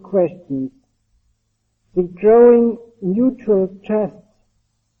technical questions, the growing mutual trust,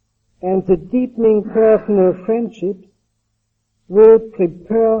 and the deepening personal friendships will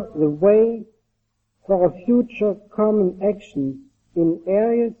prepare the way for a future common action in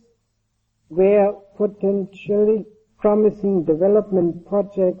areas where potentially promising development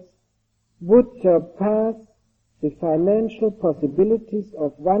projects would surpass the financial possibilities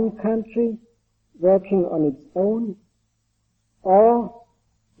of one country working on its own, or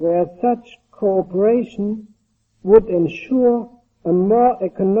where such cooperation would ensure a more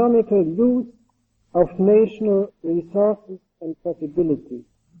economical use of national resources and possibilities.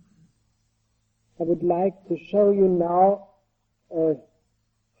 I would like to show you now a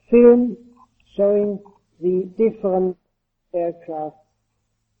film showing the different aircraft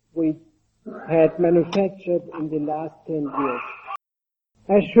we had manufactured in the last 10 years.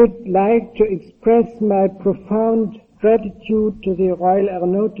 I should like to express my profound gratitude to the Royal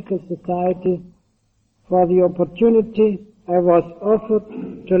Aeronautical Society for the opportunity I was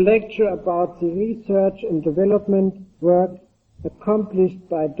offered to lecture about the research and development work accomplished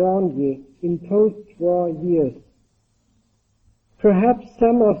by Dornier in post-war years. Perhaps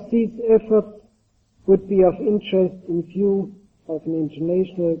some of these efforts would be of interest in view of an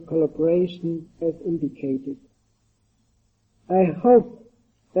international collaboration as indicated. I hope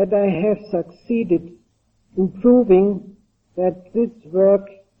that I have succeeded in proving that this work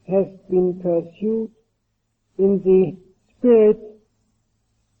has been pursued in the spirit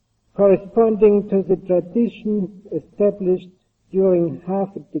corresponding to the tradition established during half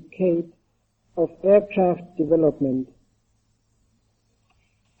a decade of aircraft development.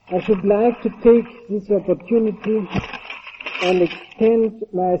 I should like to take this opportunity and extend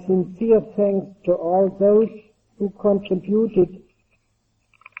my sincere thanks to all those who contributed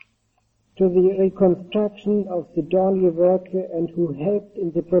to the reconstruction of the Dornier work and who helped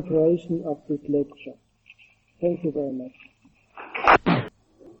in the preparation of this lecture. Thank you very much.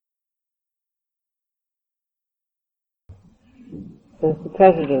 Mr.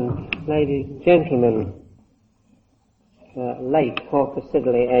 President, ladies and gentlemen, late for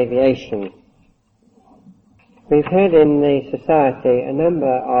Siddeley Aviation. We've had in the Society a number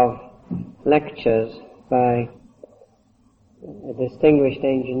of lectures by distinguished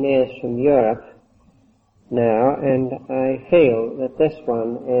engineers from Europe now, and I feel that this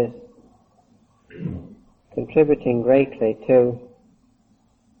one is contributing greatly to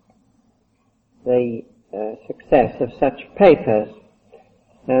the success of such papers.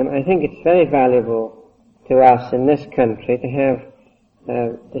 I think it's very valuable to us in this country to have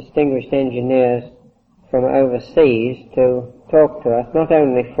distinguished engineers from overseas to talk to us, not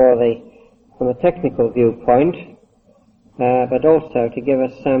only from a technical viewpoint, but also to give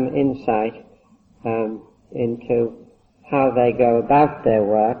us some insight into how they go about their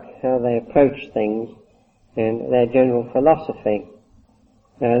work, how they approach things, and their general philosophy.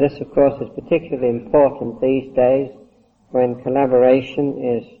 This, of course, is particularly important these days when collaboration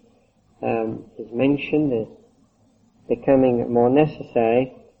is mentioned, is becoming more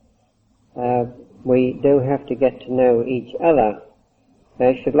necessary. We do have to get to know each other.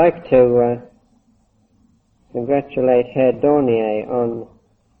 I should like to congratulate Herr Dornier on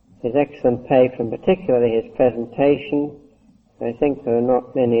his excellent paper, and particularly his presentation. I think there are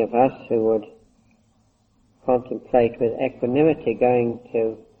not many of us who would contemplate with equanimity going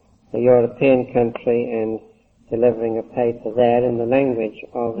to a European country and delivering a paper there in the language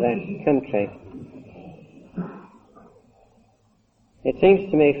of that country. It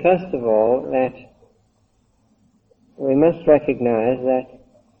seems to me, first of all, that we must recognize that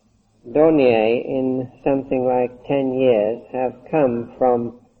Dornier, in something like 10 years, have come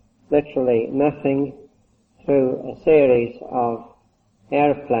from literally nothing through a series of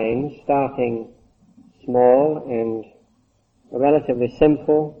airplanes, starting small and relatively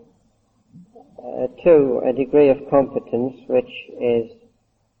simple, to a degree of competence which is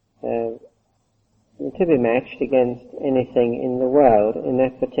to be matched against anything in the world in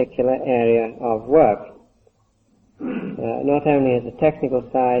that particular area of work. Not only has the technical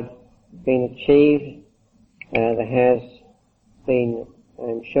side been achieved, there has been,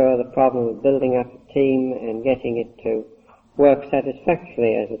 I'm sure, the problem of building up a team and getting it to work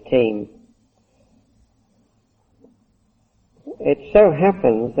satisfactorily as a team. It so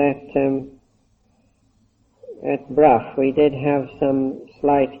happens that at Bruff we did have some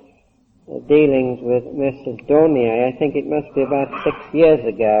slight dealings with Mrs. Dornier. I think it must be about 6 years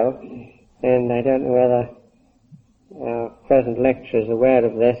ago, and I don't know whether our present lecturer is aware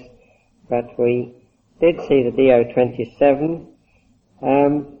of this, but we did see the DO-27.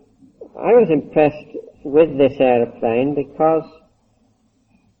 I was impressed with this aeroplane because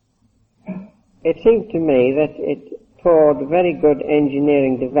it seemed to me that it poured very good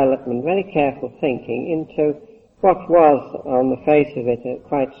engineering development, very careful thinking into what was, on the face of it, a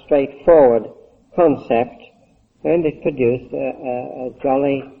quite straightforward concept, and it produced a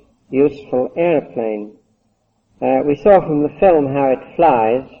jolly, useful aeroplane. We saw from the film how it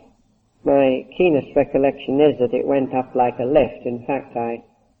flies. My keenest recollection is that it went up like a lift. In fact, I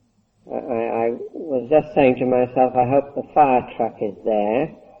was just saying to myself, I hope the fire truck is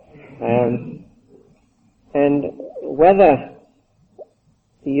there. And whether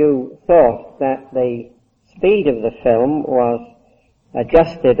you thought that the speed of the film was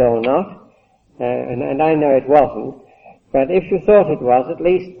adjusted or not, and I know it wasn't, but if you thought it was, at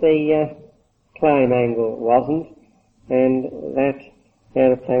least the climb angle wasn't, and that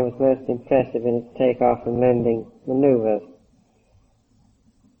aeroplane was most impressive in its takeoff and landing maneuvers.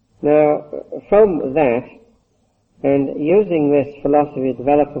 Now, from that, and using this philosophy of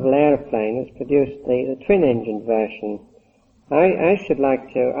developable aeroplane has produced the twin-engine version. I should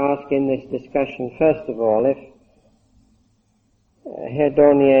like to ask in this discussion, first of all, if Herr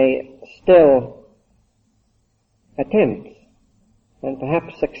Dornier still attempts and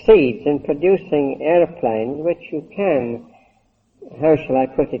perhaps succeeds in producing aeroplanes which you can, how shall I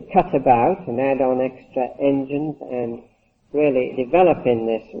put it, cut about and add on extra engines and really develop in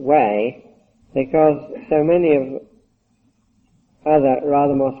this way, because so many of other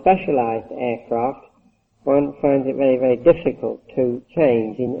rather more specialized aircraft, one finds it very, very difficult to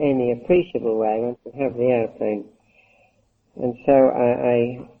change in any appreciable way once you have the airplane. And so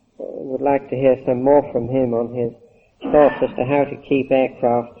I would like to hear some more from him on his thoughts as to how to keep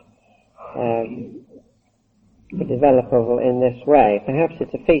aircraft developable in this way. Perhaps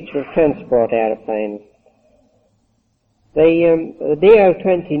it's a feature of transport aeroplanes. The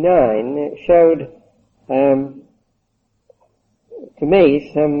DO-29 showed to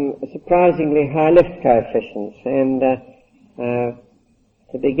me some surprisingly high lift coefficients, and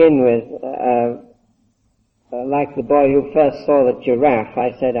to begin with, like the boy who first saw the giraffe,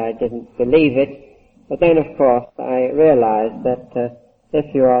 I said I didn't believe it, but then of course I realized that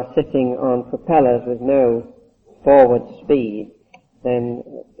if you are sitting on propellers with no forward speed, then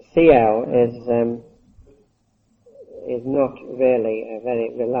CL is not really a very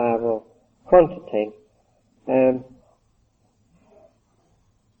reliable quantity.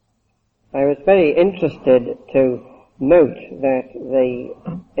 I was very interested to note that the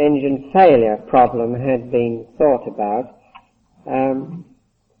engine failure problem had been thought about.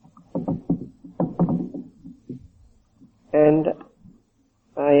 And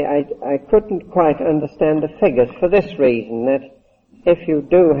I couldn't quite understand the figures for this reason, that if you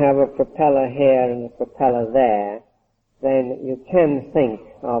do have a propeller here and a propeller there, then you can think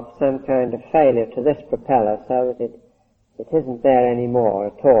of some kind of failure to this propeller so that it isn't there anymore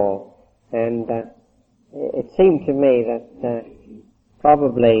at all. And it seemed to me that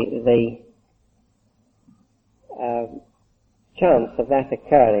probably the chance of that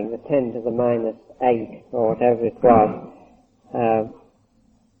occurring, the 10 to the minus 8 or whatever it was,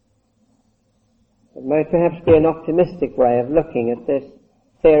 it might perhaps be an optimistic way of looking at this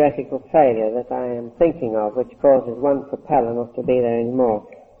theoretical failure that I am thinking of, which causes one propeller not to be there anymore.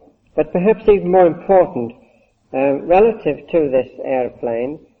 But perhaps even more important, relative to this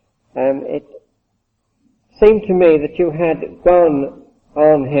aeroplane, it seemed to me that you had gone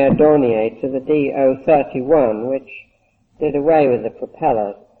on Herr Dornier to the DO-31, which did away with the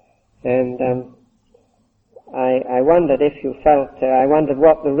propellers. And I wondered if you felt, I wondered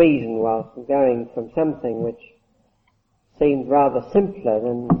what the reason was for going from something which seemed rather simpler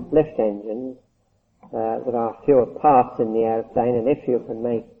than lift engines. There are fewer parts in the aeroplane, and if you can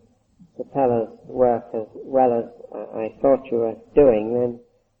make propellers work as well as I thought you were doing, then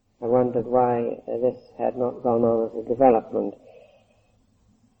I wondered why this had not gone on as a development.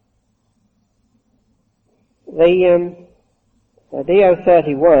 The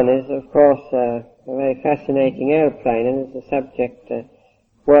DO-31 is, of course, a very fascinating aeroplane, and is a subject,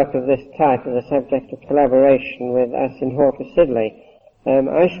 work of this type is a subject of collaboration with us in Hawker Siddeley.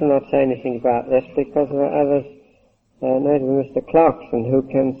 I shall not say anything about this because there are others, notably Mr. Clarkson, who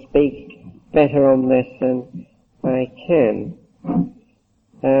can speak better on this than I can.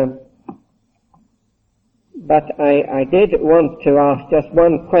 But I did want to ask just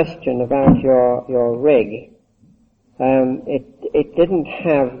one question about your rig. It didn't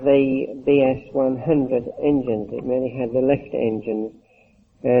have the BS-100 engines, it merely had the lift engines,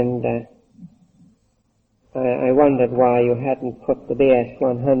 and I wondered why you hadn't put the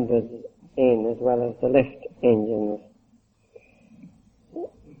BS-100s in as well as the lift engines.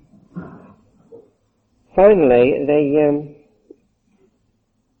 Finally,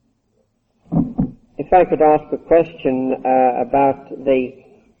 if I could ask a question about the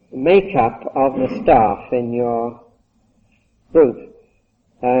makeup of the staff in your group.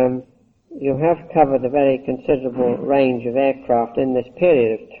 You have covered a very considerable range of aircraft in this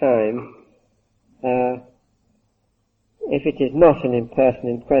period of time. If it is not an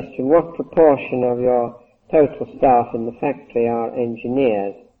impertinent question, what proportion of your total staff in the factory are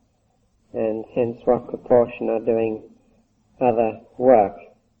engineers, and hence what proportion are doing other work?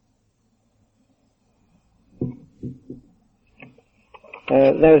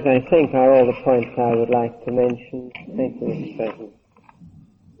 Those, I think, are all the points I would like to mention. Thank you, Mr. President.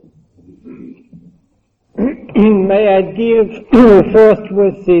 May I deal first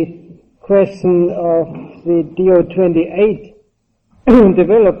with the question of the DO-28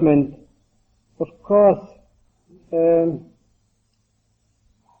 development? Of course, to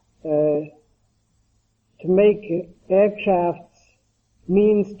make aircrafts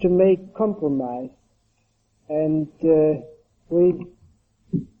means to make compromise, and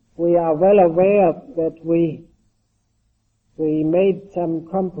we are well aware that we made some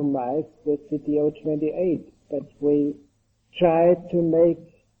compromise with the DO-28, but we tried to make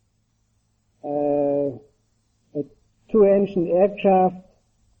a two-engine aircraft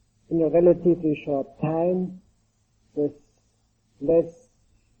in a relatively short time with less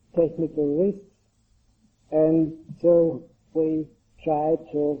technical risks, and so we tried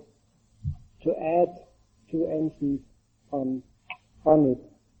to add two engines on it.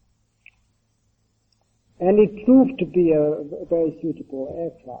 And it proved to be a very suitable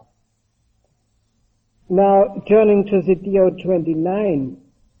aircraft. Now, turning to the DO-29,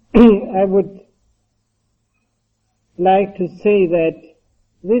 I would like to say that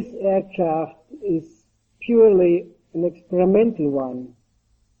this aircraft is purely an experimental one.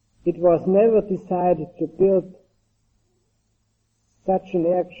 It was never decided to build such an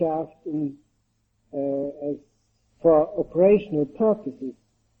aircraft as for operational purposes.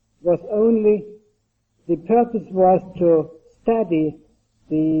 It was only the purpose was to study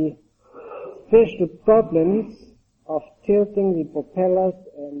the special problems of tilting the propellers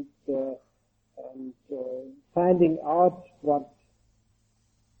and finding out what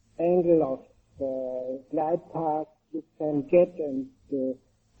angle of glide path you can get and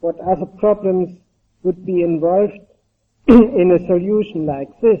what other problems would be involved in a solution like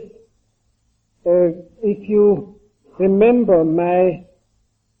this. If you remember my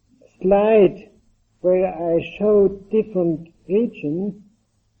slide where I showed different regions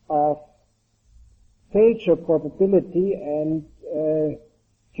of failure probability and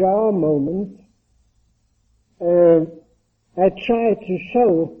jar moments, I try to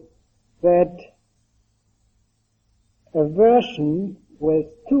show that a version with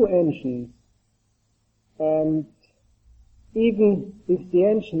two engines, and even if the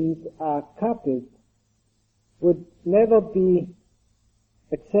engines are coupled, would never be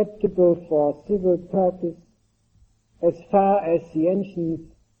acceptable for civil purpose as far as the engines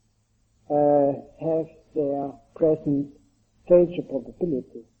have their present failure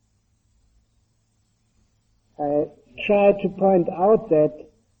probability. I try to point out that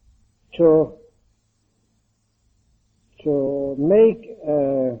to make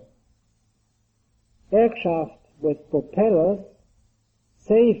aircraft with propellers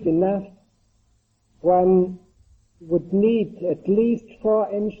safe enough, one would need at least 4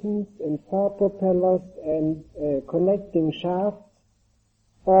 engines and 4 propellers and connecting shafts,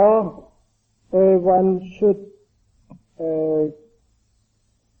 or one should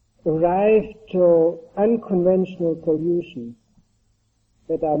arrive to unconventional solutions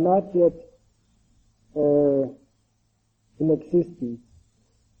that are not yet in existence.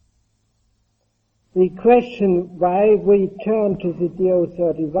 The question why we turn to the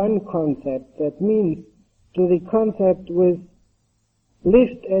DO-31 concept, that means to the concept with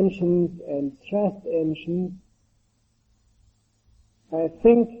lift engines and thrust engines, I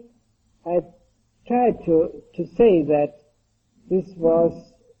think I tried to say that this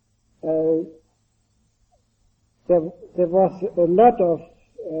was there was a lot of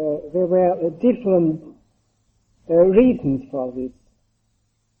there were different reasons for this,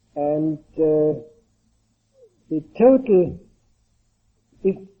 and the total,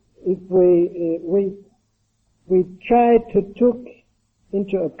 if we try to take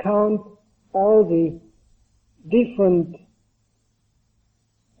into account all the different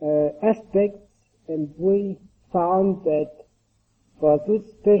aspects, and we found that for this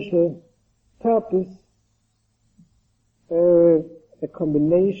special purpose, a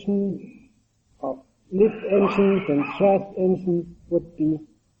combination of lift engines and thrust engines would be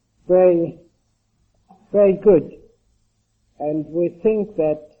very, very good. And we think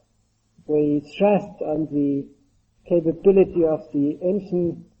that we trust on the capability of the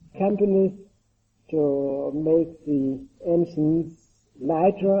engine companies to make the engines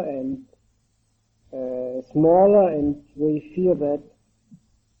lighter and smaller, and we feel that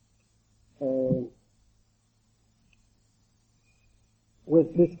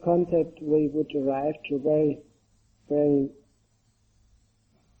with this concept we would arrive to very, very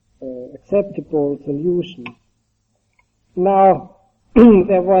acceptable solution. Now,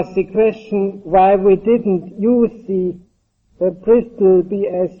 there was the question why we didn't use the Bristol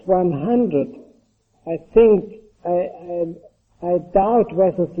BS-100. I think I doubt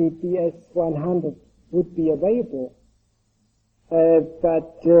whether the BS-100 would be available.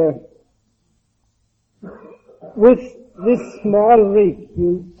 But with this small rig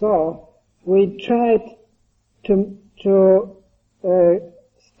you saw, we tried to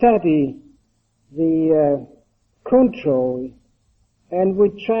study the control, and we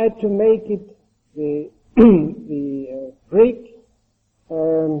tried to make it the rig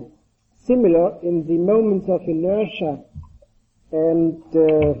similar in the moments of inertia, and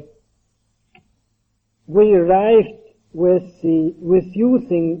we arrived with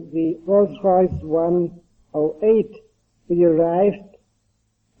using the Rolls-Royce 108, we arrived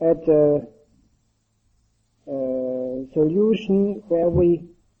at a solution where we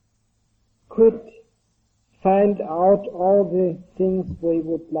could find out all the things we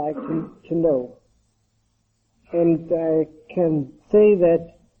would like to know. And I can say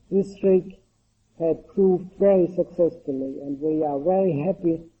that this rig had proved very successfully, and we are very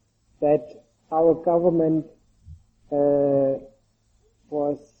happy that our government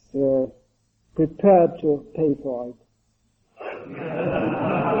was prepared to pay for it.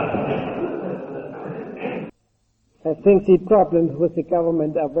 I think the problems with the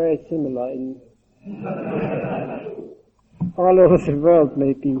government are very similar in all over the world,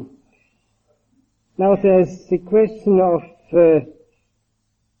 maybe. Now there's the question of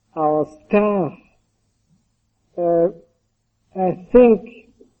our staff. I think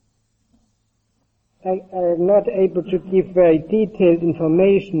I'm not able to give very detailed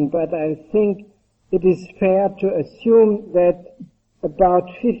information, but I think it is fair to assume that about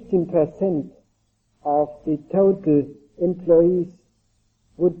 15% of the total employees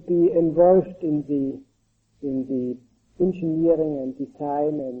would be involved in the engineering and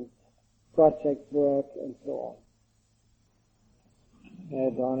design and project work and so on.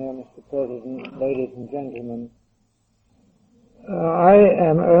 Down here, Mr. President, ladies and gentlemen. I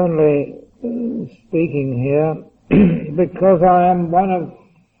am only speaking here because I am one of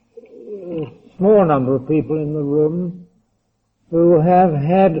small number of people in the room who have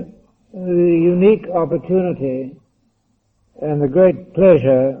had the unique opportunity and the great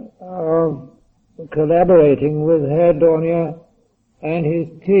pleasure of collaborating with Herr Dornier and his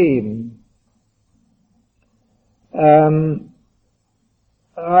team.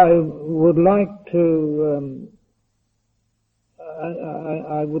 I would like to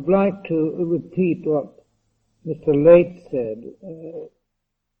repeat what Mr. Late said.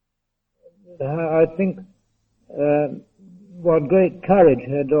 I think what great courage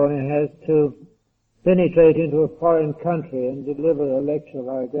Herr Dornier has to penetrate into a foreign country and deliver a lecture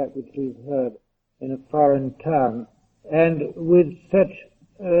like that which we've heard in a foreign tongue, and with such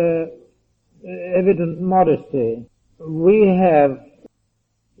evident modesty. We have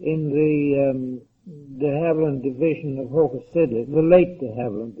in the de Havilland division of Hawker Siddeley, the late de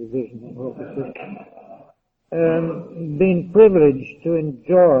Havilland division of Hawker Siddeley, been privileged to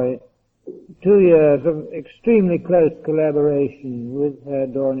enjoy 2 years of extremely close collaboration with Herr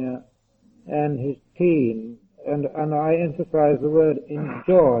Dornier and his team, and I emphasize the word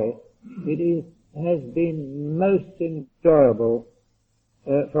enjoy. It has been most enjoyable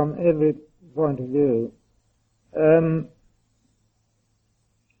from every point of view.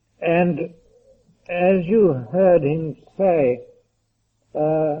 And as you heard him say,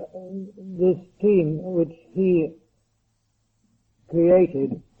 this team which he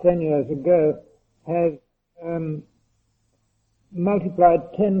created 10 years ago has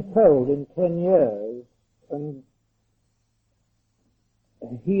multiplied tenfold in 10 years, and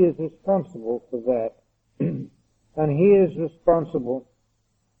he is responsible for that. And he is responsible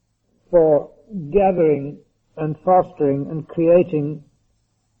for gathering and fostering and creating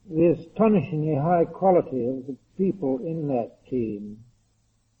the astonishingly high quality of the people in that team.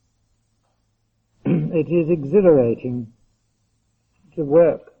 It is exhilarating to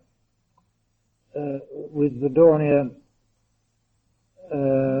work with the Dornier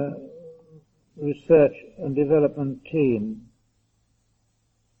research and development team.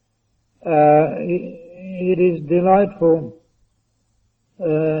 It is delightful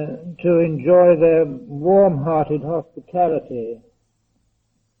to enjoy their warm-hearted hospitality.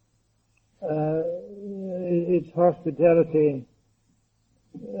 It's hospitality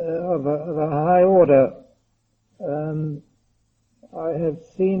of a high order. I have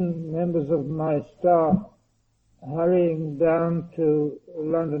seen members of my staff hurrying down to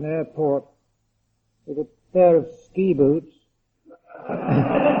London Airport with a pair of ski boots,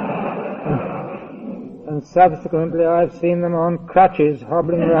 and subsequently I've seen them on crutches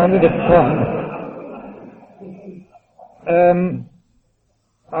hobbling around the department.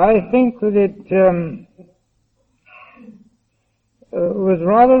 I think that it was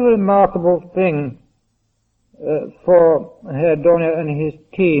rather a remarkable thing for Herr Dornier and his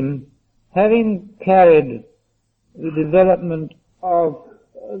team, having carried the development of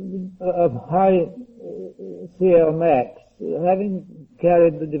high CL Max, having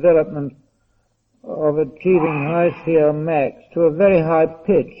carried the development of achieving high CL Max to a very high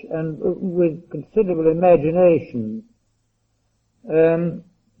pitch and with considerable imagination,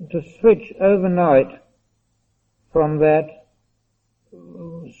 to switch overnight from that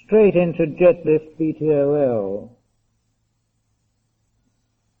straight into jet lift VTOL.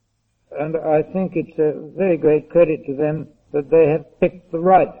 And I think it's a very great credit to them that they have picked the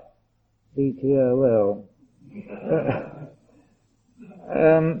right VTOL.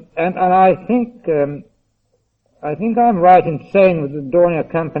 And I think I'm right in saying that the Dornier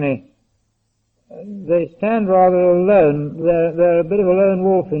Company, they stand rather alone. They're a bit of a lone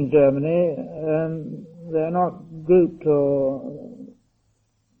wolf in Germany. They're not grouped or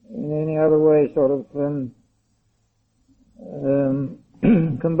in any other way sort of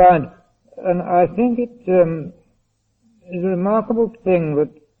combined. And I think it is a remarkable thing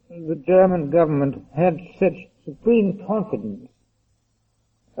that the German government had such supreme confidence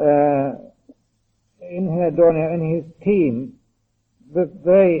in Herr Dornier and his team that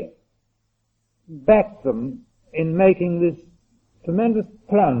they backed them in making this tremendous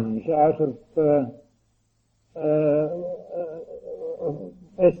plunge out of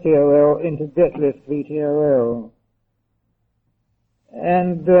STOL into jetlift VTOL.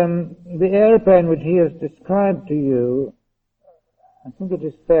 And the aeroplane which he has described to you, I think it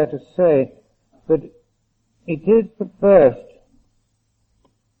is fair to say that it is the first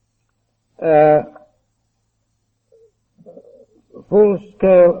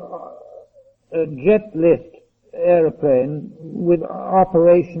full-scale jet lift aeroplane with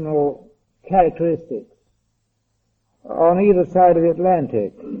operational characteristics on either side of the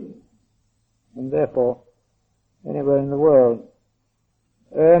Atlantic, and therefore anywhere in the world.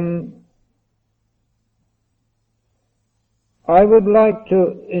 I would like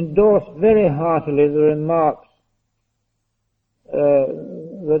to endorse very heartily the remarks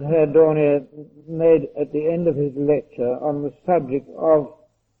that Herr Dornier made at the end of his lecture on the subject of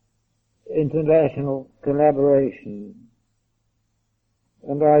international collaboration.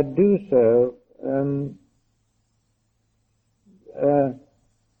 And I do so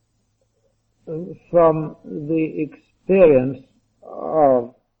from the experience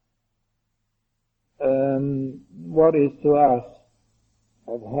of what is to us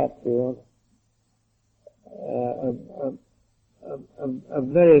at Hatfield a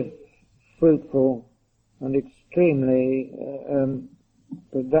very fruitful and extremely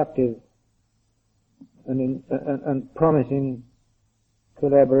productive and promising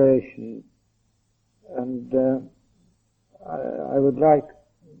collaboration. And I would like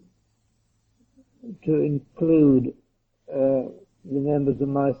to include the members of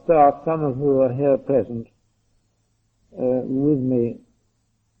my staff, some of who are here present, with me,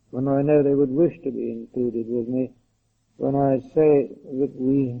 when I know they would wish to be included with me, when I say that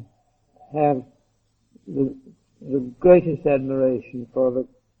we have the greatest admiration for the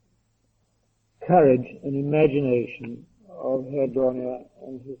courage and imagination of Herr Dornier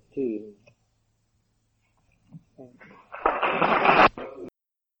and his team.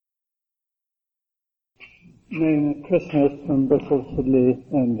 Name Christmas from Bristol Siddeley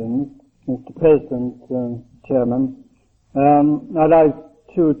Engines, Mr. President, Chairman. I'd like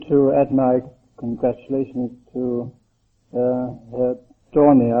to add my congratulations to Herr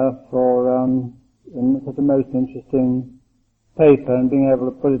Dornier for such a most interesting paper and being able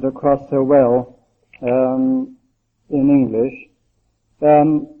to put it across so well in English.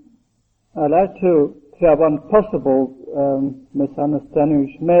 I'd like to clear one possible misunderstanding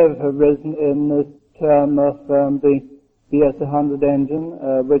which may have arisen in this term of the BS-100 engine,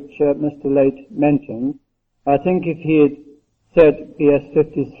 which Mr. Late mentioned. I think if he had said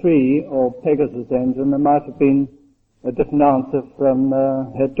BS-53 or Pegasus engine, there might have been a different answer from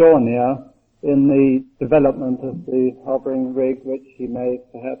Herr Dornier in the development of the hovering rig, which he may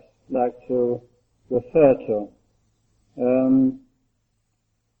perhaps like to refer to.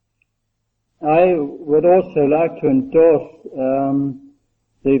 I would also like to endorse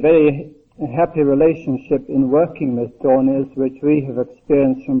the very happy relationship in working with Dornier, which we have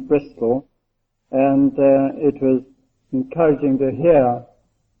experienced from Bristol, and it was encouraging to hear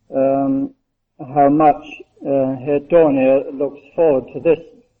how much Herr Dornier looks forward to this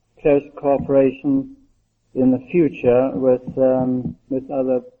close cooperation in the future with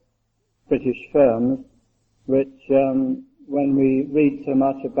other British firms, which when we read so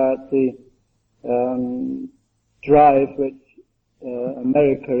much about the drive which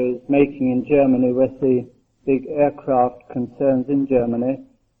America is making in Germany with the big aircraft concerns in Germany,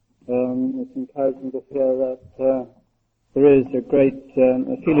 it's encouraging to hear that there is a great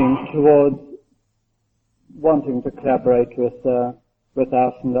feeling towards wanting to collaborate with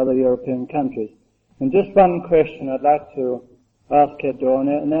us and other European countries. And just one question I'd like to ask Herr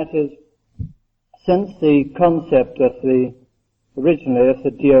Dornier, and that is, since the concept of originally of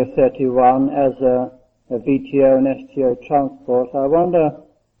the DO-31 as a VTO and STO transport, I wonder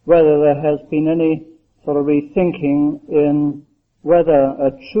whether there has been any sort of rethinking in whether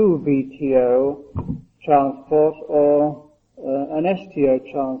a true VTO transport or an STO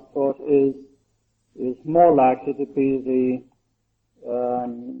transport is more likely to be the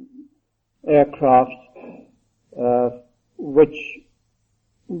aircraft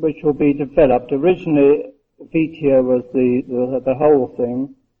which will be developed. Originally, VTO was the whole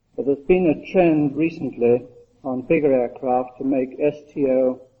thing, but there's been a trend recently on bigger aircraft to make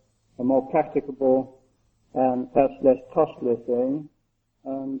STO a more practicable and perhaps less costly thing.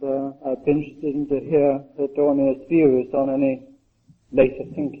 And I'd be interested to hear Herr Dornier's views on any later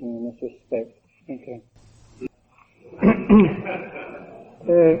thinking in this respect. Thank you.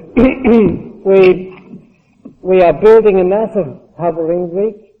 We are building another hovering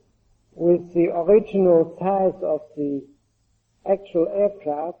rig with the original size of the actual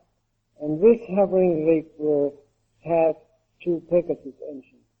aircraft, and this hovering rig will have 2 Pegasus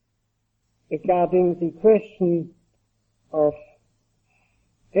engines. Regarding the question of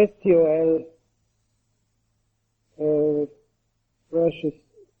STOL versus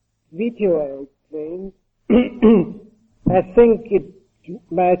VTOL planes, I think it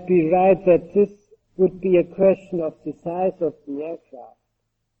might be right that this would be a question of the size of the aircraft.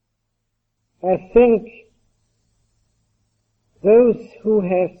 I think those who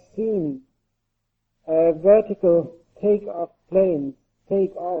have seen vertical take-off planes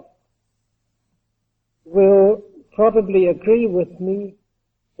take off will probably agree with me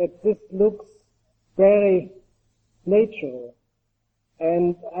that this looks very natural.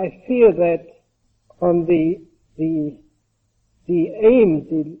 And I fear that on the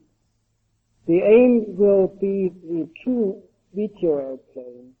aim will be the true video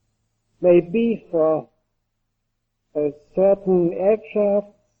airplane, maybe for a certain aircraft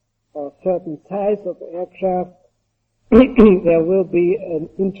or certain size of aircraft. There will be an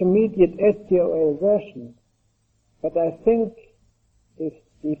intermediate STOL version, but I think if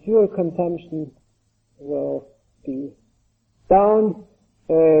the fuel consumption will be down,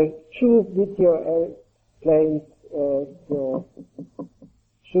 true video airplanes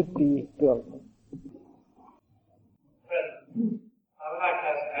should be built. I would like to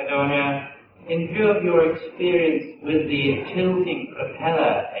ask Hardonia, in view of your experience with the tilting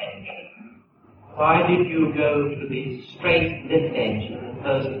propeller engine, why did you go to the straight lift engine as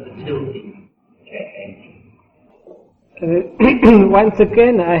opposed to the tilting jet engine? Once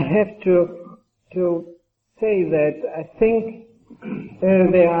again, I have to say that I think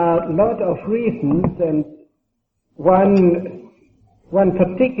there are a lot of reasons, and one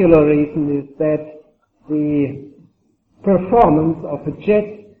particular reason is that the performance of a jet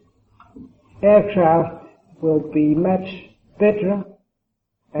aircraft will be much better,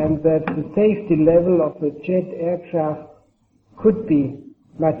 and that the safety level of a jet aircraft could be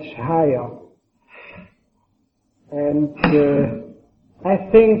much higher. And I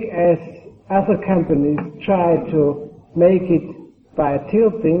think as other companies try to make it by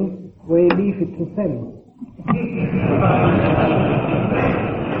tilting, we leave it to them.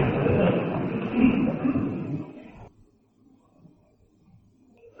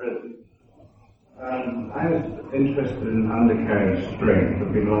 I was interested in undercarriage strength. There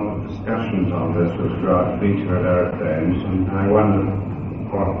have been a lot of discussions on this with regard to vetoed aeroplanes, and I wondered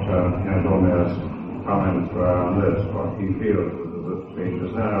what Hardonia's comments were on this, what he feels is a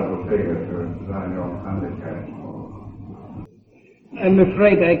desirable figure to design your undercarriage for. I'm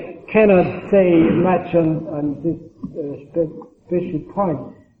afraid I cannot say much on this special point.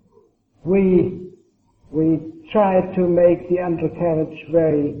 We try to make the undercarriage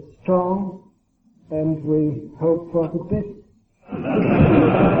very strong, and we hope for the best.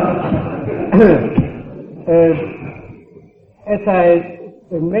 As I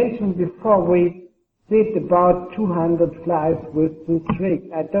mentioned before, we did about 200 flights with this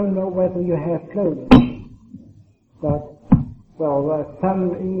rig. I don't know whether you have flown it, but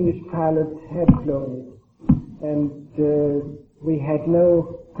some English pilots have flown it, and we had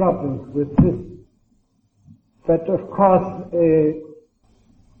no problems with this. But of course,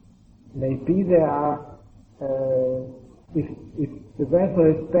 maybe there are, if the weather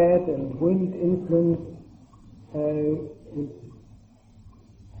is bad and wind influence is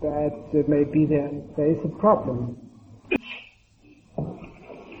bad, maybe there is a problem.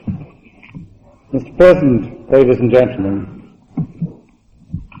 Mr. President, ladies and gentlemen,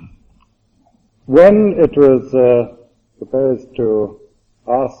 when it was proposed to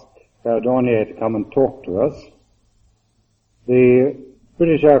ask Hardonia to come and talk to us, the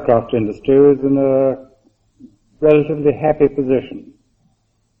British aircraft industry was in a relatively happy position.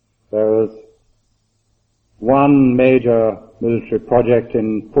 There was one major military project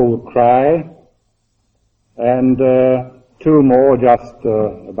in full cry, and two more just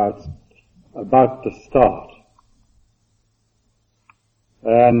about to start.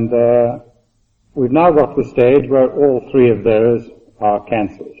 And we've now got to the stage where all three of those are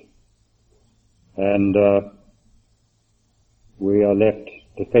cancelled. And we are left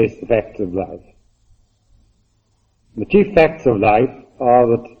to face the facts of life. The chief facts of life are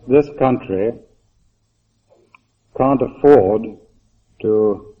that this country can't afford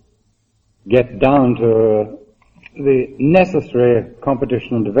to get down to the necessary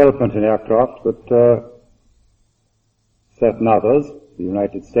competition and development in aircraft that certain others, the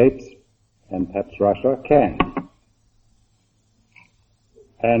United States and perhaps Russia, can.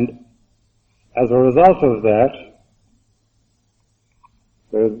 And as a result of that,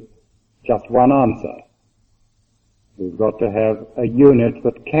 there's just one answer. We've got to have a unit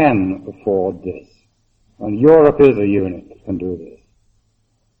that can afford this. And Europe is a unit that can do this.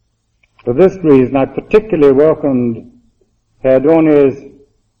 For this reason, I particularly welcomed Hardonia's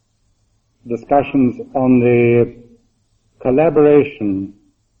discussions on the collaboration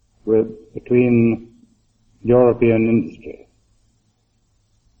between European industry.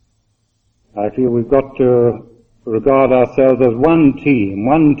 I feel we've got to regard ourselves as one team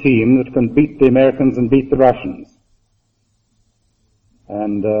that can beat the Americans and beat the Russians.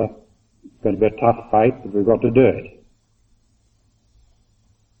 And it's going to be a tough fight, but we've got to do it.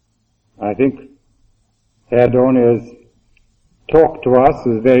 I think Hardonia's talk to us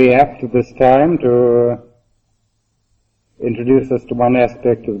is very apt at this time to introduce us to one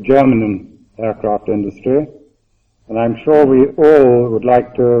aspect of German aircraft industry. And I'm sure we all would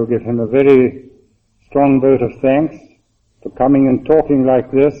like to give him a very strong vote of thanks for coming and talking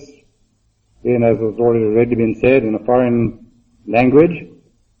like this, being, as has already been said, in a foreign language,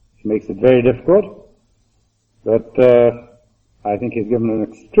 which makes it very difficult. But I think he's given an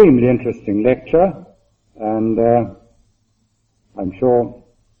extremely interesting lecture, and I'm sure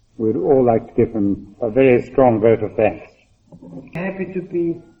we'd all like to give him a very strong vote of thanks. Happy to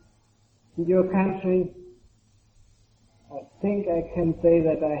be in your country. I think I can say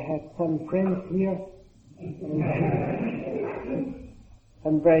that I have some friends here.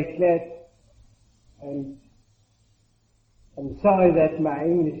 I'm very glad, and I'm sorry that my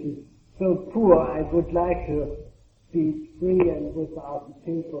English is so poor. I would like to speak free and without a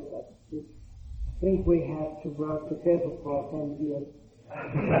paper, but I think we have to work together for some years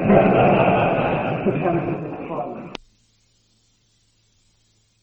to come to this point.